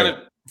way, sorry.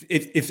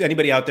 If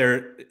anybody out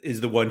there is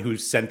the one who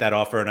sent that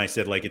offer and I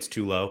said like it's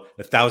too low,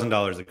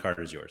 $1,000 a card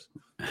is yours.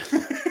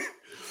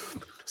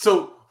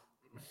 So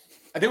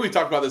I think we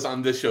talked about this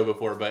on this show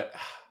before, but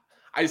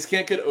I just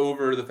can't get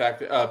over the fact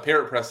that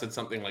Parrot Press said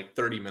something like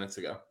 30 minutes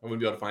ago. I wouldn't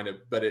be able to find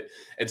it, but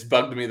it's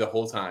bugged me the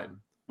whole time,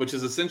 which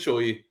is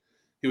essentially,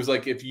 he was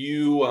like, if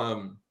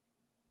you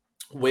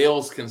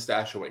whales can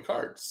stash away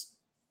cards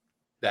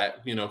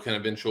that, can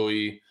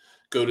eventually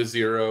go to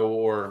 0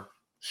 or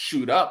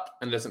shoot up,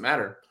 and it doesn't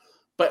matter.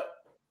 But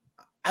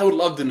I would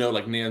love to know,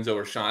 like, Nanzo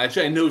or Sean.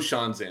 Actually, I know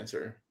Sean's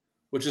answer,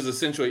 which is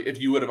essentially if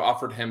you would have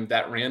offered him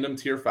that random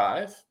tier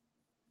 5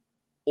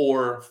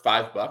 or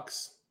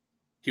 $5,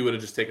 he would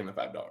have just taken the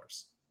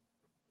 $5.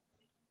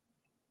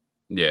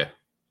 Yeah.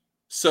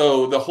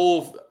 So the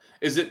whole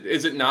is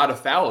it not a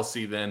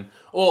fallacy then?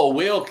 Oh, a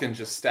whale can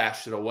just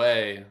stash it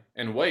away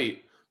and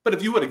wait. But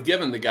if you would have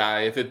given the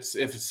guy, if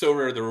it's so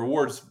rare, the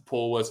rewards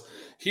pool was,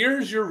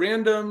 here's your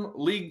random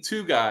League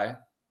 2 guy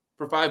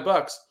for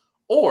 $5,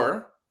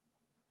 or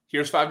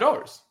here's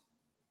 $5.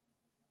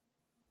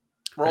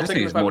 I think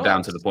it's more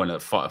down to the point that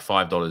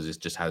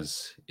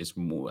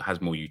 $5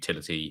 has more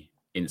utility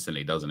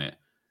instantly, doesn't it?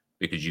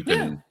 Because you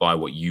can buy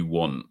what you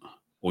want,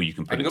 or you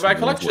can put I can go buy a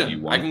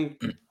collection.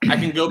 I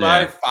can go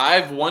buy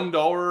 5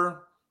 $1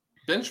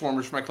 bench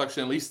warmers for my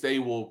collection. At least they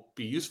will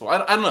be useful. I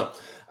don't know.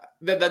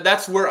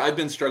 That's where I've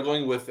been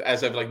struggling with,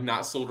 as I've like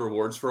not sold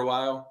rewards for a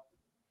while.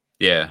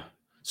 Yeah.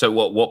 So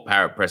what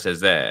Parrot Press says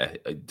there,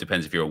 it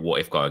depends if you're a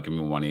what if guy or give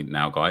me money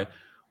now guy.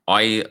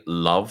 I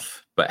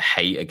love but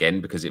hate,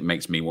 again, because it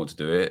makes me want to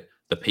do it,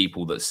 the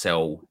people that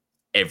sell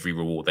every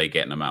reward they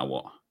get no matter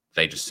what.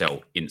 They just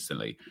sell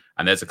instantly.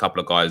 And there's a couple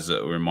of guys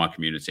that are in my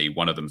community.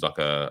 One of them's like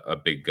a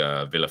big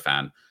Villa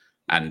fan.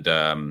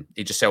 And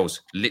he just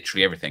sells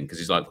literally everything because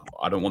he's like,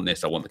 I don't want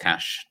this. I want the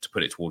cash to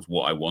put it towards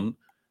what I want.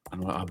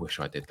 And I'm like, I wish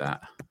I did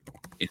that.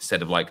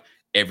 Instead of like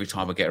every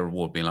time I get a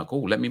reward being like, oh,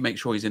 let me make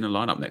sure he's in the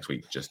lineup next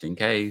week just in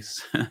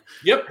case.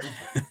 Yep.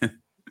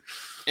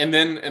 and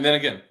then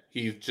again,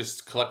 he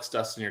just collects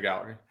dust in your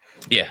gallery.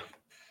 Yeah.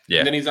 Yeah.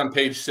 And then he's on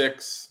page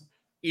 6.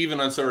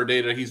 Even on Sorare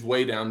Data, he's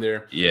way down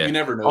there. Yeah. You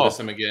never notice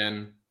him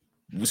again.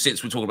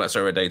 Since we're talking about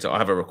Sorare Data, I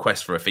have a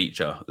request for a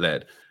feature,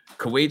 Led.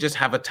 Can we just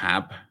have a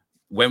tab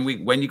when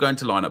you go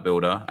into Lineup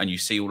Builder and you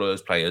see all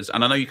those players,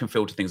 and I know you can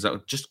filter things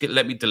out, just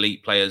let me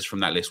delete players from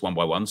that list one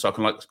by one, so I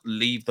can like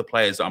leave the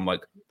players that I'm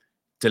like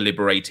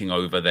deliberating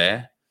over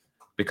there,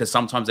 because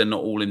sometimes they're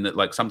not all in the,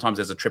 like sometimes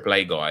there's a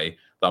AAA guy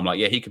that I'm like,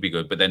 yeah, he could be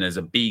good, but then there's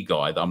a B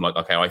guy that I'm like,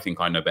 okay, I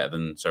think I know better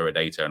than Sorare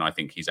Data, and I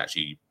think he's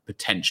actually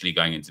potentially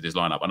going into this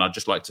lineup, and I'd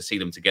just like to see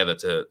them together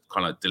to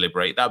kind of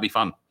deliberate. That'd be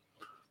fun.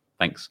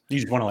 Thanks. You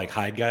just want to like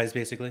hide guys,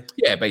 basically?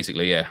 Yeah,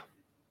 basically, yeah.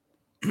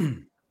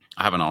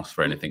 I haven't asked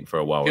for anything for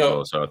a while as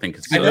well, so I think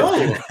it's... I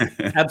know.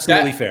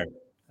 Absolutely fair.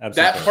 Absolutely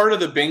that fair. part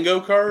of the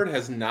bingo card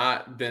has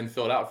not been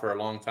filled out for a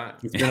long time.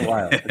 It's been a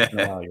while.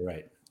 You're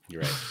right.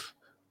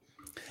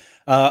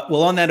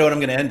 Well, on that note, I'm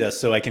going to end us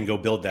so I can go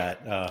build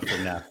that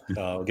from now.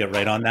 I'll get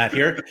right on that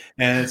here.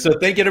 And so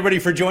thank you, everybody,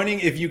 for joining.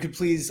 If you could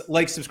please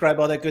like, subscribe,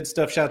 all that good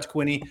stuff. Shout out to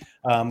Quinny.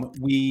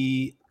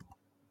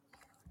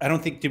 I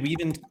don't think, did we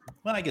even...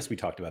 Well, I guess we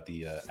talked about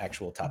the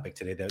actual topic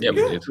today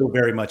that we're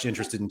very much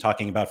interested in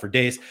talking about for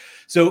days.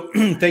 So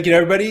thank you to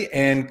everybody,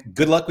 and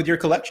good luck with your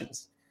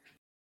collections.